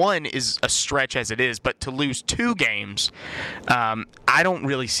think one is a stretch as it is, but to lose 2 games, I don't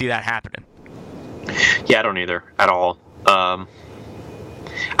really see that happening. Yeah, I don't either at all.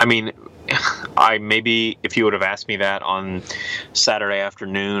 I mean, I maybe if you would have asked me that on Saturday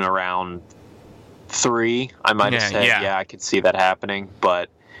afternoon around 3, I might have said, yeah, I could see that happening. But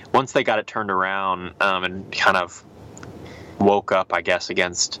once they got it turned around and kind of woke up, I guess,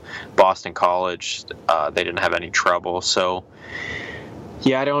 against Boston College, they didn't have any trouble. So,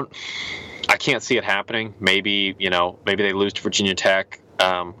 yeah, I can't see it happening. Maybe they lose to Virginia Tech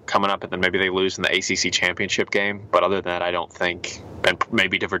coming up, and then maybe they lose in the ACC championship game. But other than that, I don't think, and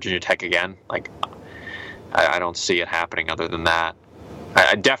maybe to Virginia Tech again. Like, I don't see it happening. Other than that,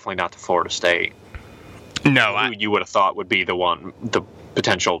 I definitely not to Florida State. No, who you would have thought would be the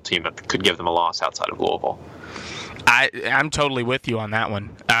potential team that could give them a loss outside of Louisville. I'm totally with you on that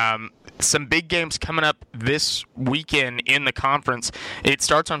one. Some big games coming up this weekend in the conference. It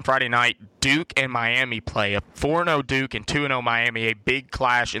starts on Friday night. Duke and Miami play. A 4-0 Duke and 2-0 Miami, a big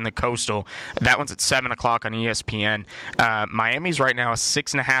clash in the Coastal. That one's at 7 o'clock on ESPN. Miami's right now a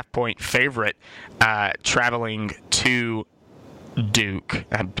 6.5-point favorite traveling to Duke.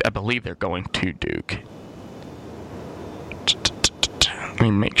 I believe they're going to Duke. Let me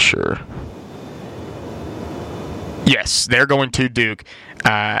make sure. Yes, they're going to Duke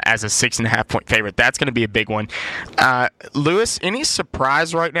as a 6.5-point favorite. That's going to be a big one. Lewis, any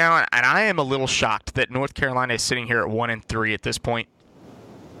surprise right now? And I am a little shocked that North Carolina is sitting here at 1-3 at this point.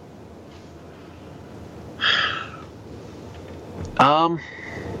 I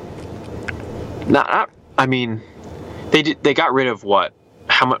mean, they got rid of what?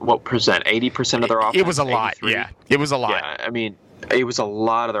 What percent? 80% of their offense? It was a lot. 83? Yeah, it was a lot. Yeah, I mean, it was a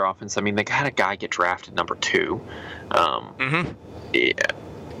lot of their offense. I mean, they had a guy get drafted number 2. Yeah,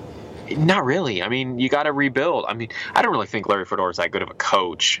 not really. I mean, you got to rebuild. I mean, I don't really think Larry Fedora is that good of a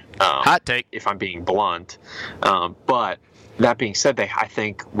coach. Hot take. If I'm being blunt. But that being said, I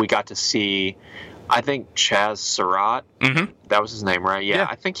think we got to see. I think Chaz Surratt, that was his name, right? Yeah,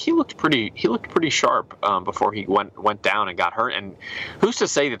 I think he looked pretty sharp before he went down and got hurt. And who's to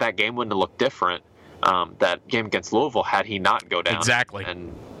say that game wouldn't have looked different? That game against Louisville had he not go down. Exactly.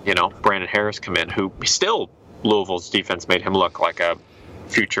 And Brandon Harris come in, who still Louisville's defense made him look like a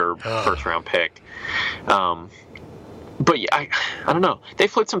future first round pick. But yeah, I don't know.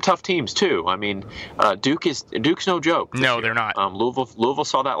 They've played some tough teams too. I mean, Duke's no joke. No, year. They're not. Louisville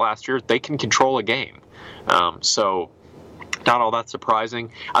saw that last year. They can control a game. So not all that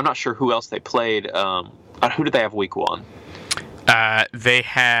surprising. I'm not sure who else they played. Who did they have week 1? They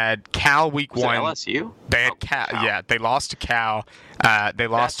had Cal week 1. LSU? They had Cal. Yeah, they lost to Cal. They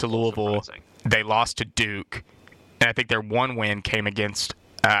lost to Louisville. Surprising. They lost to Duke. And I think their one win came against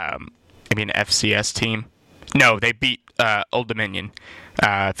maybe an FCS team. No, they beat Old Dominion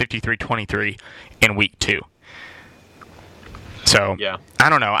 53-23 in week 2. So, yeah. I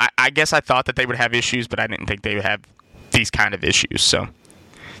don't know. I guess I thought that they would have issues, but I didn't think they would have these kind of issues. So,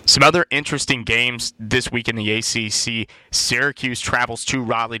 some other interesting games this week in the ACC. Syracuse travels to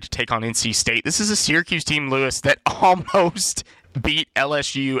Raleigh to take on NC State. This is a Syracuse team, Lewis, that almost beat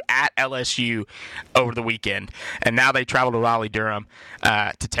LSU at LSU over the weekend. And now they travel to Raleigh-Durham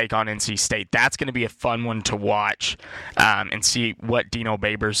to take on NC State. That's going to be a fun one to watch and see what Dino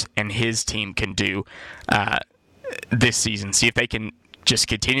Babers and his team can do this season. See if they can just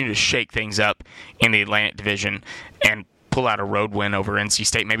continue to shake things up in the Atlantic Division and pull out a road win over NC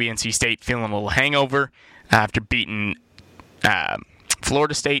State. Maybe NC State feeling a little hangover after beating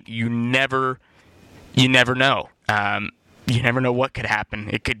Florida State. You never know. You never know what could happen.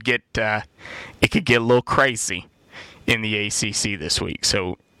 It could get a little crazy in the ACC this week.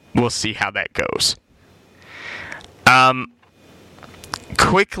 So we'll see how that goes.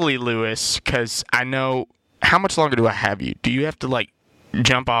 Quickly, Lewis, because I know how much longer do I have you? Do you have to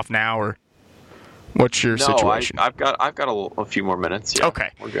jump off now, or what's your situation? I've got a few more minutes. Yeah, okay,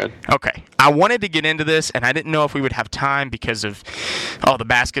 we're good. Okay, I wanted to get into this, and I didn't know if we would have time because of all the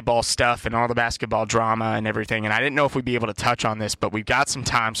basketball stuff and all the basketball drama and everything, and I didn't know if we'd be able to touch on this, but we've got some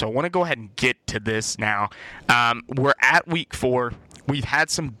time, so I want to go ahead and get to this now. We're at week 4. We've had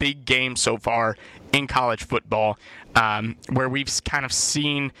some big games so far in college football where we've kind of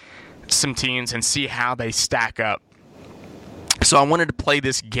seen some teams and see how they stack up. So I wanted to play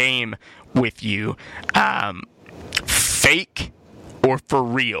this game with you, fake or for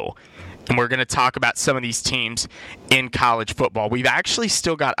real. And we're going to talk about some of these teams in college football. We've actually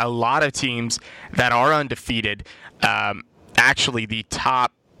still got a lot of teams that are undefeated. Actually, the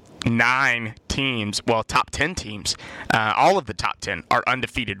top 9 teams, top 10 teams, all of the top 10 are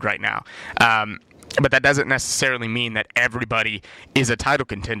undefeated right now. But that doesn't necessarily mean that everybody is a title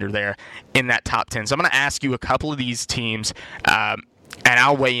contender there in that top 10. So I'm going to ask you a couple of these teams, and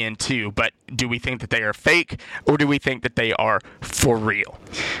I'll weigh in too. But do we think that they are fake, or do we think that they are for real?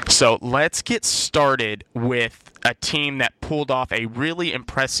 So let's get started with a team that pulled off a really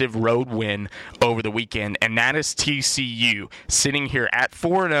impressive road win over the weekend, and that is TCU, sitting here at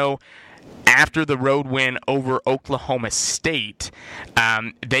 4-0 after the road win over Oklahoma State.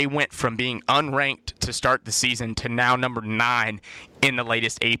 They went from being unranked to start the season to now number 9 in the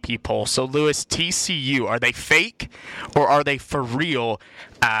latest AP poll. So, Lewis, TCU, are they fake or are they for real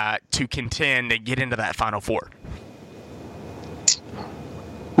to contend and get into that Final Four?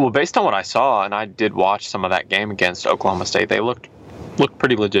 Well, based on what I saw, and I did watch some of that game against Oklahoma State, they looked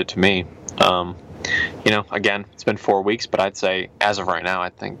pretty legit to me. Again, it's been 4 weeks, but I'd say as of right now, I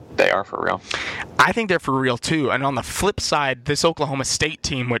think they are for real. I think they're for real too. And on the flip side, this Oklahoma State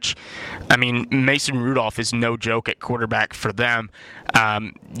team, which, Mason Rudolph is no joke at quarterback for them.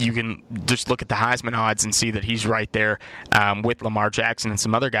 You can just look at the Heisman odds and see that he's right there with Lamar Jackson and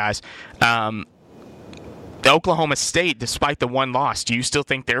some other guys. Oklahoma State, despite the one loss, do you still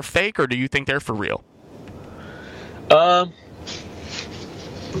think they're fake or do you think they're for real? To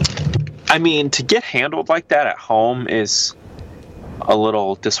get handled like that at home is a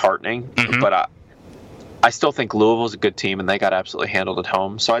little disheartening, but I still think Louisville's a good team and they got absolutely handled at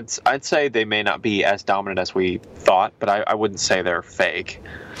home. So I'd say they may not be as dominant as we thought, but I wouldn't say they're fake.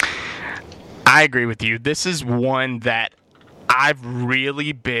 I agree with you. This is one that I've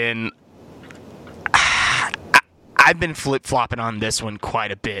really been flip-flopping on this one quite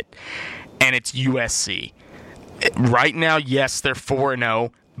a bit, and it's USC. Right now, yes, they're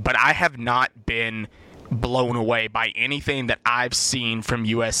 4-0, but I have not been blown away by anything that I've seen from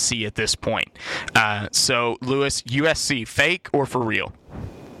USC at this point. So, Lewis, USC, fake or for real?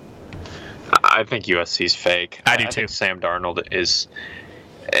 I think USC's fake. I do too. I think Sam Darnold is,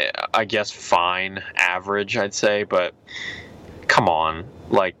 I guess, fine, average, I'd say, but come on.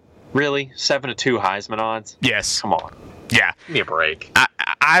 Really? 7-2 Heisman odds? Yes. Come on. Yeah. Give me a break.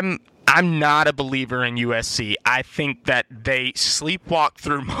 I'm not a believer in USC. I think that they sleepwalk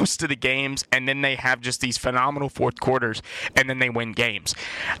through most of the games, and then they have just these phenomenal fourth quarters, and then they win games.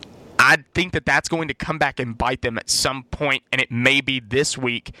 I think that that's going to come back and bite them at some point, and it may be this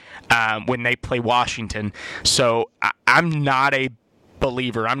week when they play Washington. So I'm not a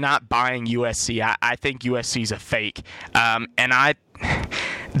believer. I'm not buying USC. I think USC's a fake.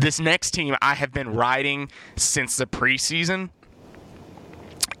 This next team I have been riding since the preseason,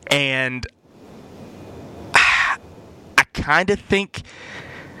 and I kind of think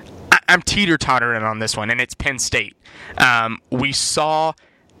I'm teeter-tottering on this one, and it's Penn State. We saw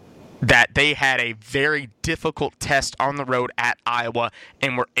that they had a very difficult test on the road at Iowa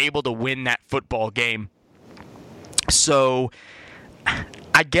and were able to win that football game. So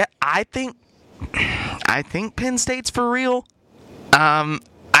I think Penn State's for real.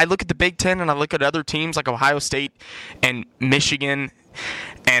 I look at the Big Ten and I look at other teams like Ohio State and Michigan,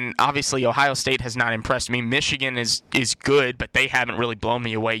 and obviously Ohio State has not impressed me. Michigan is good, but they haven't really blown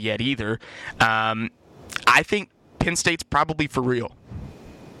me away yet either. I think Penn State's probably for real.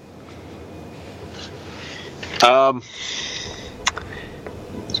 I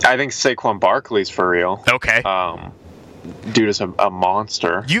think Saquon Barkley's for real. Okay. Dude is a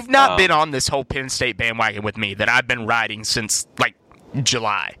monster. You've not been on this whole Penn State bandwagon with me that I've been riding since,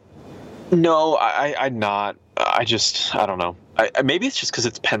 July. No, I'm not. I don't know. Maybe it's just because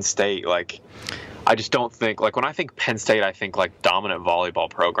it's Penn State. I just don't think, when I think Penn State, I think, dominant volleyball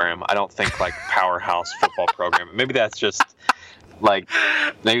program. I don't think, powerhouse football program. Maybe that's just,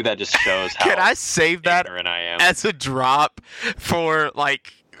 maybe that just shows how Can I save that ignorant I am. as a drop for,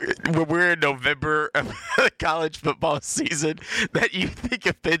 when we're in November of the college football season, that you think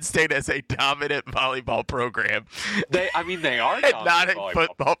of Penn State as a dominant volleyball program? They are and not a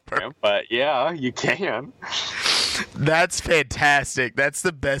football program. But yeah, you can. That's fantastic. That's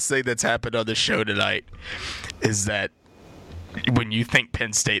the best thing that's happened on the show tonight, is that when you think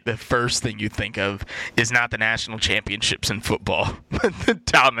Penn State, the first thing you think of is not the national championships in football, but the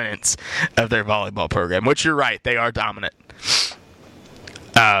dominance of their volleyball program, which you're right, they are dominant.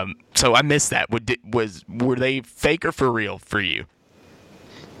 So I missed that. Were they fake or for real for you?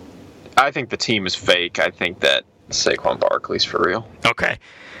 I think the team is fake. I think that Saquon Barkley's for real. Okay.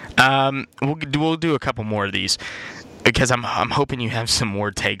 We'll do a couple more of these because I'm hoping you have some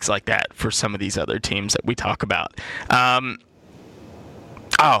more takes like that for some of these other teams that we talk about.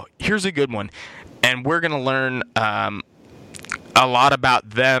 Here's a good one, and we're gonna learn a lot about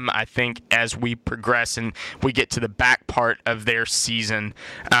them, I think, as we progress and we get to the back part of their season,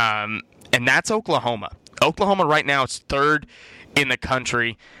 and that's Oklahoma. Oklahoma right now is third in the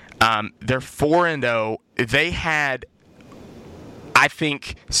country. They're 4-0. They had, I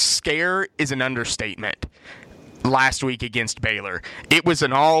think, scare is an understatement. last week against Baylor. It was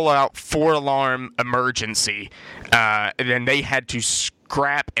an all-out 4-alarm emergency, and then they had to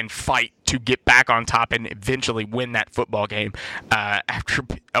scrap and fight to get back on top and eventually win that football game after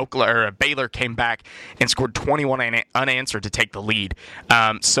Baylor came back and scored 21 unanswered to take the lead.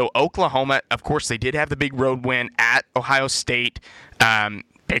 So Oklahoma, of course, they did have the big road win at Ohio State.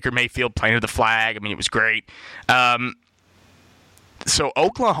 Baker Mayfield planted the flag. I mean, it was great. So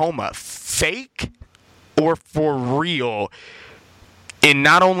Oklahoma, fake or for real in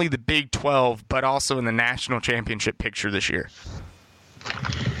not only the Big 12, but also in the national championship picture this year?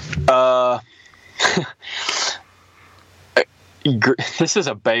 This is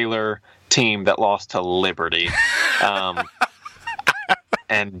a Baylor team that lost to Liberty.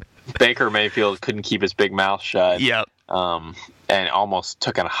 And Baker Mayfield couldn't keep his big mouth shut. Yep. And almost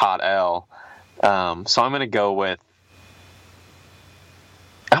took a hot L. So I'm going to go with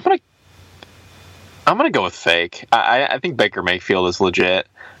fake. I think Baker Mayfield is legit.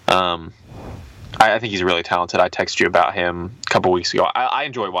 I think he's really talented. I texted you about him a couple weeks ago. I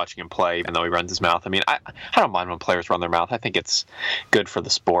enjoy watching him play, even though he runs his mouth. I mean, I don't mind when players run their mouth. I think it's good for the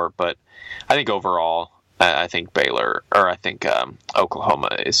sport. But I think overall, I think Oklahoma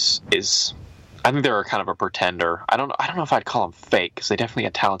is. I think they're kind of a pretender. I don't know if I'd call them fake because they definitely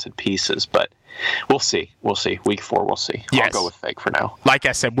have talented pieces, but we'll see. Week 4, we'll see. Yes. I'll go with fake for now. Like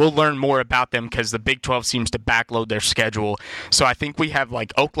I said, we'll learn more about them because the Big 12 seems to backload their schedule. So I think we have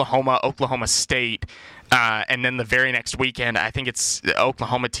like Oklahoma, Oklahoma State, and then the very next weekend, I think it's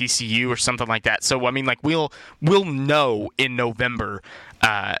Oklahoma TCU or something like that. So I mean, like we'll know in November.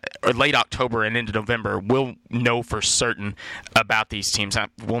 Or late October and into November, we'll know for certain about these teams.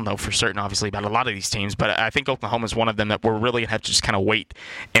 We'll know for certain, obviously, about a lot of these teams, but I think Oklahoma is one of them that we're really going to have to just kind of wait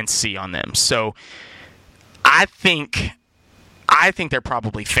and see on them. So I think they're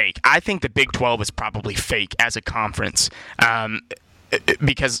probably fake. I think the Big 12 is probably fake as a conference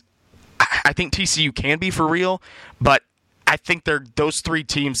because I think TCU can be for real, but I think those three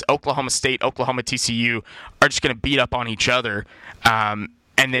teams, Oklahoma State, Oklahoma, TCU, are just going to beat up on each other, and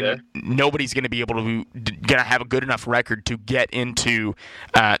then nobody's going to be able to have a good enough record to get into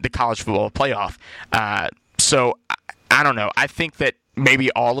the college football playoff. So I don't know. I think that maybe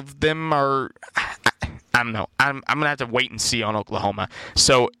all of them are. I don't know. I'm going to have to wait and see on Oklahoma.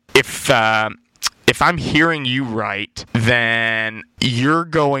 So if I'm hearing you right, then you're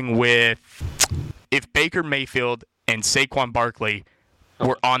going with if Baker Mayfield and Saquon Barkley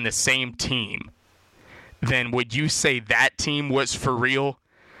were on the same team, then would you say that team was for real,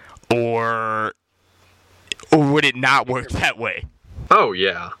 or would it not work that way? Oh,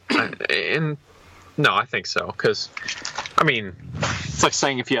 yeah. No, I think so. Because, I mean, it's like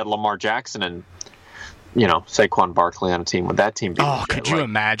saying if you had Lamar Jackson and, Saquon Barkley on a team, would that team be legit? Could you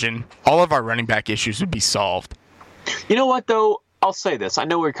imagine? All of our running back issues would be solved. You know what, though? I'll say this. I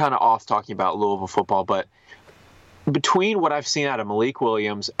know we're kind of off talking about Louisville football, but between what I've seen out of Malik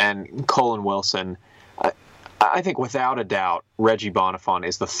Williams and Colin Wilson, I think without a doubt, Reggie Bonifant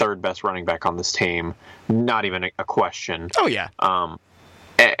is the third best running back on this team. Not even a question. Oh, yeah.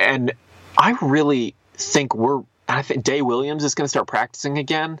 And I really think I think Day Williams is going to start practicing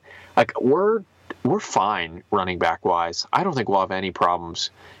again. Like, we're fine running back wise. I don't think we'll have any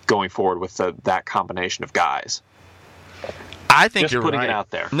problems going forward with that combination of guys. I think just you're putting right. it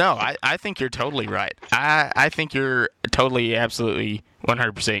out there. No, I think you're totally right. I think you're totally, absolutely,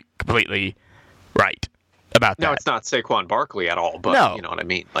 100% completely right about that. No, it's not Saquon Barkley at all, but no. You know what I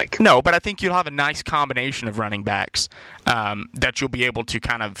mean. No, but I think you'll have a nice combination of running backs that you'll be able to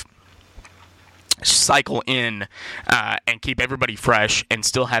kind of cycle in and keep everybody fresh and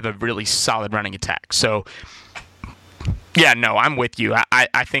still have a really solid running attack. So, yeah, no, I'm with you.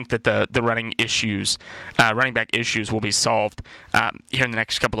 I think that the running back issues will be solved here in the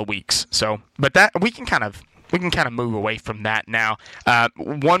next couple of weeks. So, but that we can kind of move away from that now.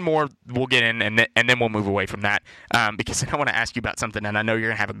 One more we'll get in, and then we'll move away from that because I want to ask you about something, and I know you're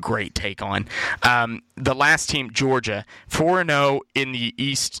gonna have a great take on the last team, Georgia, 4-0 in the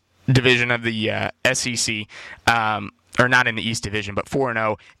East Division of the SEC. Or not in the East Division, but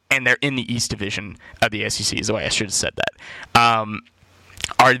 4-0, and they're in the East Division of the SEC is the way I should have said that.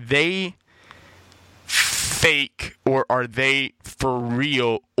 Are they fake, or are they for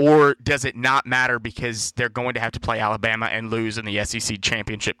real, or does it not matter because they're going to have to play Alabama and lose in the SEC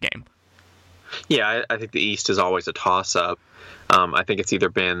championship game? Yeah, I think the East is always a toss-up. I think it's either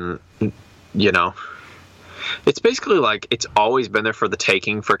been, it's basically like it's always been there for the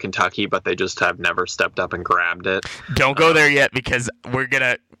taking for Kentucky, but they just have never stepped up and grabbed it. Don't go there yet because we're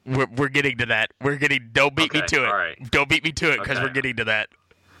getting to that. Don't beat me to it. All right. Don't beat me to it because we're getting to that.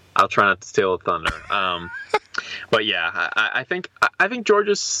 I'll try not to steal the thunder. But yeah, I think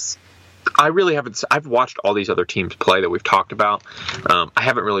Georgia's. I really haven't. I've watched all these other teams play that we've talked about. I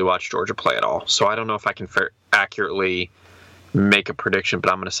haven't really watched Georgia play at all, so I don't know if I can accurately make a prediction.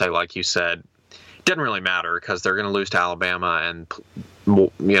 But I'm going to say, like you said, it doesn't really matter because they're going to lose to Alabama, and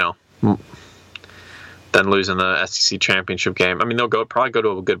then losing the SEC championship game. I mean, they'll probably go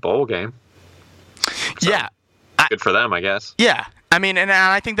to a good bowl game. So, yeah, good for them, I guess. Yeah, I mean, and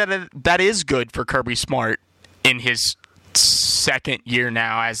I think that is good for Kirby Smart in his second year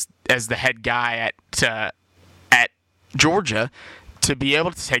now as the head guy at Georgia, to be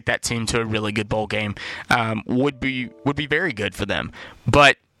able to take that team to a really good bowl game would be very good for them.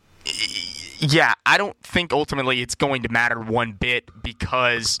 But yeah, I don't think ultimately it's going to matter one bit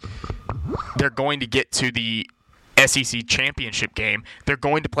because they're going to get to the SEC championship game. They're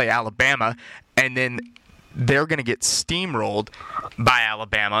going to play Alabama, and then they're going to get steamrolled by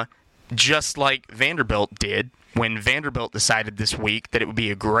Alabama, just like Vanderbilt did when Vanderbilt decided this week that it would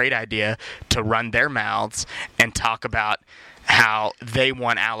be a great idea to run their mouths and talk about how they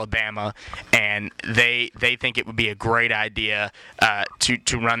want Alabama, and they think it would be a great idea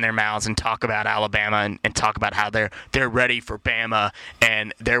to run their mouths and talk about Alabama and talk about how they're ready for Bama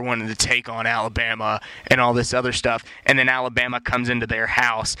and they're wanting to take on Alabama and all this other stuff. And then Alabama comes into their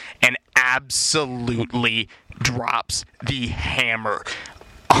house and absolutely drops the hammer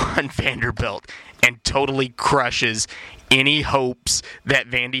on Vanderbilt and totally crushes any hopes that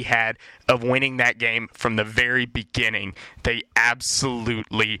Vandy had of winning that game from the very beginning. They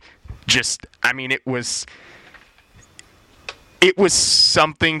absolutely just, I mean, it was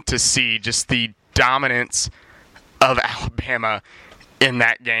something to see, just the dominance of Alabama in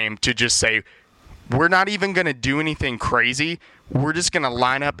that game, to just say, we're not even going to do anything crazy. We're just going to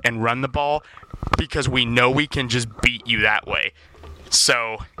line up and run the ball because we know we can just beat you that way.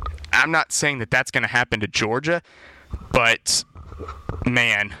 So I'm not saying that that's going to happen to Georgia, but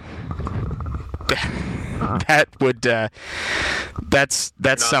man, that would that's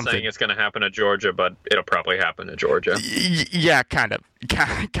Not something. saying it's going to happen to Georgia, but it'll probably happen to Georgia. Yeah, kind of.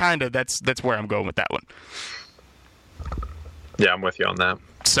 That's where I'm going with that one. Yeah, I'm with you on that.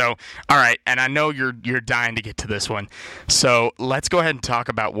 So, all right, and I know you're dying to get to this one. So let's go ahead and talk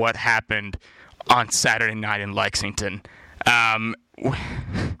about what happened on Saturday night in Lexington.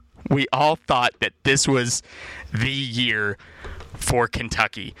 We all thought that this was the year for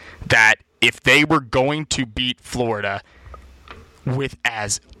Kentucky, that if they were going to beat Florida with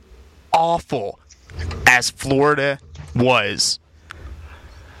as awful as Florida was,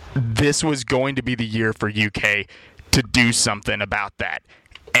 this was going to be the year for UK to do something about that.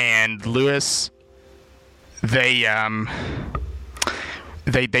 And Lewis, they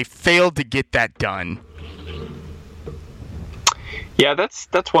failed to get that done. Yeah,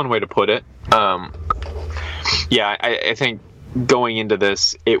 that's one way to put it. Yeah, I think going into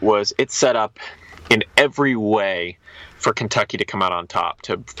this, it set up in every way for Kentucky to come out on top,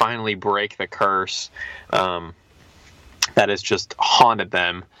 to finally break the curse that has just haunted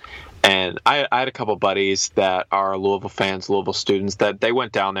them. And I had a couple buddies that are Louisville fans, Louisville students, that they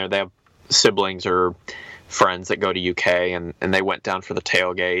went down there. They have siblings or friends that go to UK, and they went down for the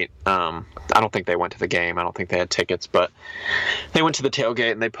tailgate. I don't think they went to the game. I don't think they had tickets, but they went to the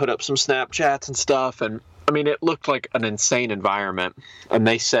tailgate and they put up some Snapchats and stuff. And I mean, it looked like an insane environment. And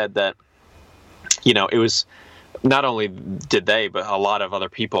they said that, it was not only did they, but a lot of other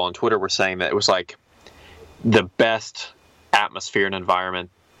people on Twitter were saying that it was like the best atmosphere and environment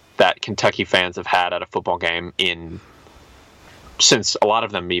that Kentucky fans have had at a football game since a lot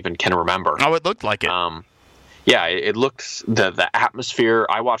of them even can remember. Oh, it looked like it. Yeah, it looked, the atmosphere.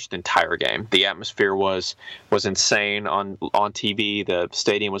 I watched the entire game. The atmosphere was insane on TV. The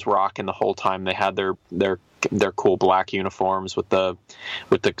stadium was rocking the whole time. They had their cool black uniforms with the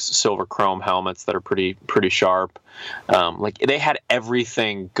silver chrome helmets that are pretty sharp. Like, they had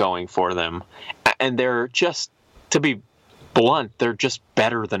everything going for them, and they're just, to be blunt, they're just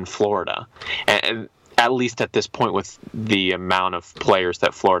better than Florida, and at least at this point with the amount of players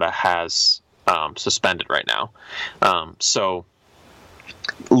that Florida has suspended right now. So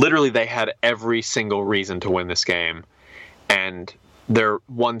literally they had every single reason to win this game, and their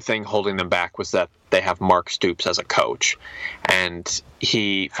one thing holding them back was that they have Mark Stoops as a coach, and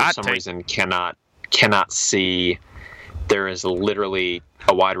he for some reason cannot see there is literally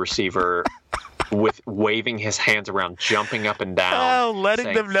a wide receiver with waving his hands around, jumping up and down, letting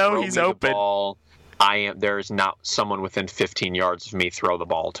saying, them know he's open. There is not someone within 15 yards of me. Throw the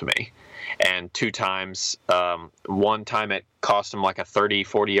ball to me. And 2 times, one time it cost him like a 30,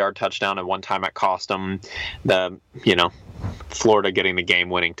 40-yard touchdown, and one time it cost him the Florida getting the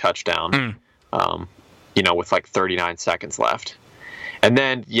game-winning touchdown, with like 39 seconds left. And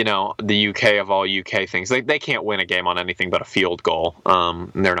then, the UK of all UK things, they can't win a game on anything but a field goal.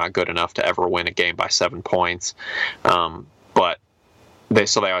 And they're not good enough to ever win a game by 7 points. But they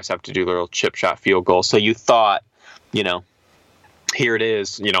always have to do their little chip shot field goal. So you thought, here it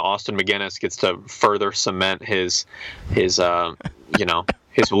is, Austin McGinnis gets to further cement his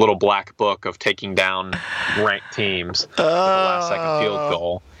little black book of taking down ranked teams with the last second field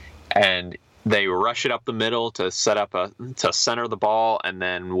goal. And they rush it up the middle to center the ball, and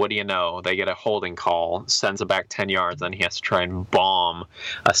then what do you know? They get a holding call, sends it back 10 yards, and he has to try and bomb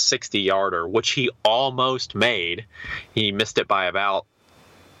a 60-yarder, which he almost made. He missed it by about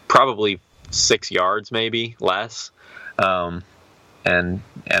probably 6 yards, maybe less. And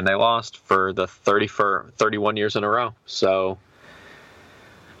they lost for 31 years in a row. So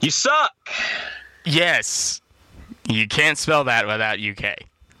you suck. Yes. You can't spell that without UK.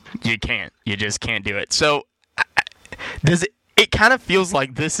 You can't. You just can't do it. So it kind of feels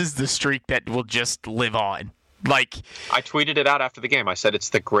like this is the streak that will just live on. Like, I tweeted it out after the game. I said it's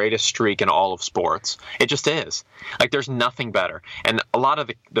the greatest streak in all of sports. It just is. Like, there's nothing better. And a lot of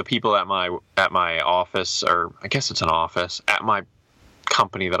the people at my office, or I guess it's an office, at my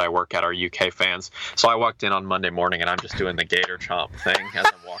company that I work at are UK fans. So I walked in on Monday morning and I'm just doing the gator chomp thing as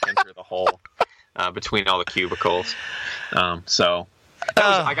I'm walking through the hole between all the cubicles. I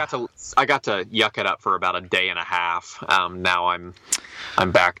got to yuck it up for about a day and a half. Now I'm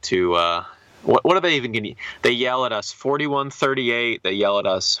back to what are they even going to? They yell at us 41-38. They yell at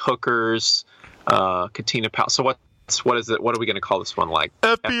us hookers, Katina Powell. So what is it? What are we going to call this one? Like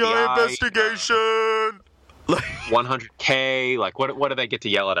FBI investigation. 100K. Like what do they get to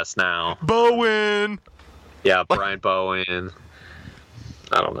yell at us now? Bowen. Yeah, Brian Bowen.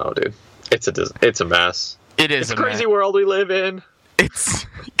 I don't know, dude. It's a mess. It's a crazy world we live in.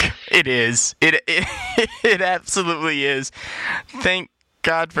 It is. It absolutely is. Thank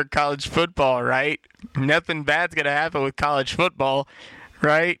God for college football, right? Nothing bad's gonna happen with college football,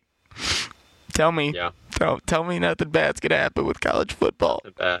 right? Tell me. Yeah. Tell me nothing bad's gonna happen with college football.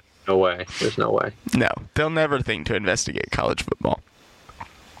 Bad. No way. There's no way. No, they'll never think to investigate college football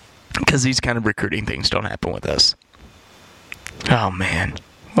because these kind of recruiting things don't happen with us. Oh man,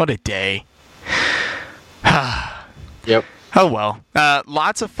 what a day. Yep. Oh, well.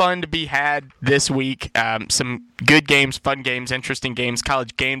 Lots of fun to be had this week. Some good games, fun games, interesting games.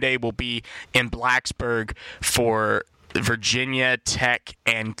 College game day will be in Blacksburg for Virginia Tech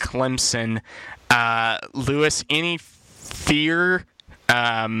and Clemson. Lewis, any fear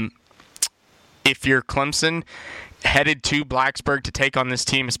if you're Clemson headed to Blacksburg to take on this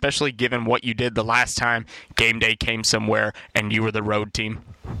team, especially given what you did the last time game day came somewhere and you were the road team?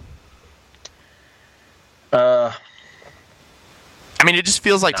 I mean, it just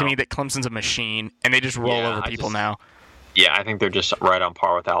feels like to me that Clemson's a machine, and they just roll over people now. Yeah, I think they're just right on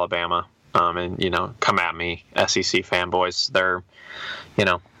par with Alabama. And come at me, SEC fanboys. They're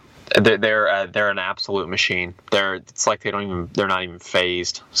an absolute machine. It's like they're not even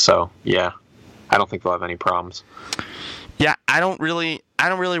phased. So yeah, I don't think they'll have any problems. Yeah, I don't really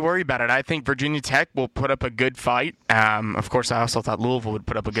worry about it. I think Virginia Tech will put up a good fight. Of course, I also thought Louisville would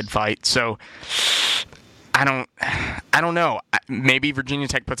put up a good fight. So I don't know. Maybe Virginia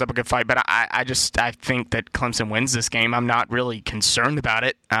Tech puts up a good fight, but I think that Clemson wins this game. I'm not really concerned about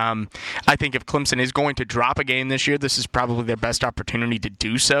it. I think if Clemson is going to drop a game this year, this is probably their best opportunity to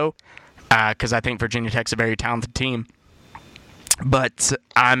do so, because I think Virginia Tech's a very talented team. But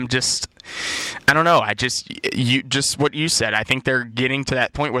I don't know. Just what you said. I think they're getting to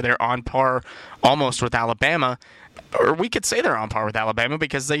that point where they're on par almost with Alabama. Or we could say they're on par with Alabama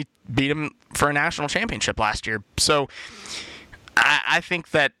because they beat them for a national championship last year. So I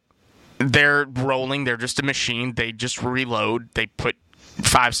think that they're rolling. They're just a machine. They just reload. They put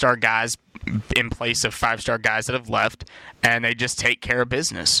 5-star guys in place of 5-star guys that have left, and they just take care of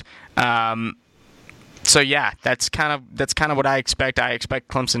business. So yeah, that's kind of what I expect. I expect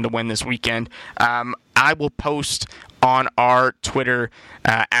Clemson to win this weekend. I will post on our Twitter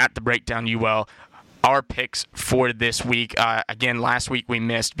at the Breakdown UL our picks for this week. Again, last week we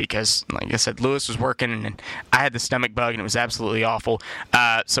missed because, like I said, Lewis was working and I had the stomach bug and it was absolutely awful.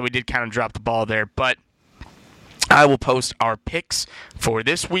 So we did kind of drop the ball there. But I will post our picks for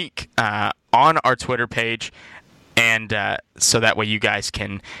this week on our Twitter page. And so that way you guys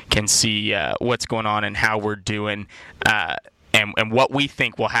can see what's going on and how we're doing and what we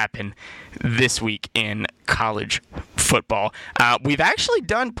think will happen this week in college football. We've actually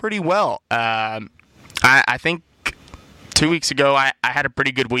done pretty well. I think 2 weeks ago I had a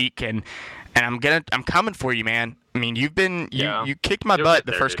pretty good week, and and I'm coming for you, man. I mean, you kicked my You'll butt get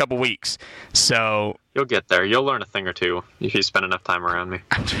the there, first dude. couple weeks, so You'll get there. You'll learn a thing or two if you spend enough time around me.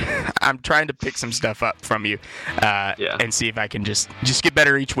 I'm trying to pick some stuff up from you, and see if I can just get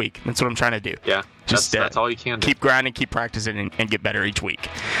better each week. That's what I'm trying to do. Yeah, Just that's all you can do. keep grinding, keep practicing, and get better each week.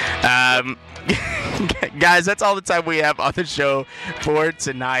 Guys, that's all the time we have on the show for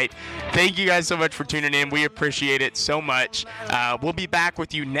tonight. Thank you guys so much for tuning in. We appreciate it so much. We'll be back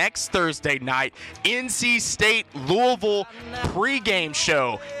with you next Thursday night. NC State Louisville pregame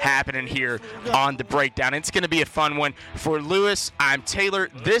show happening here on The Breakdown. It's going to be a fun one. For Lewis, I'm Taylor.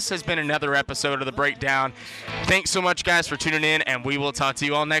 This has been another episode of The Breakdown. Thanks so much, guys, for tuning in, and we will talk to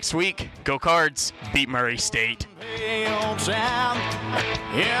you all next week. Go Cards. Beat Murray State. And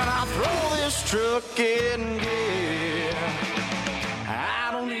I throw this truck in gear.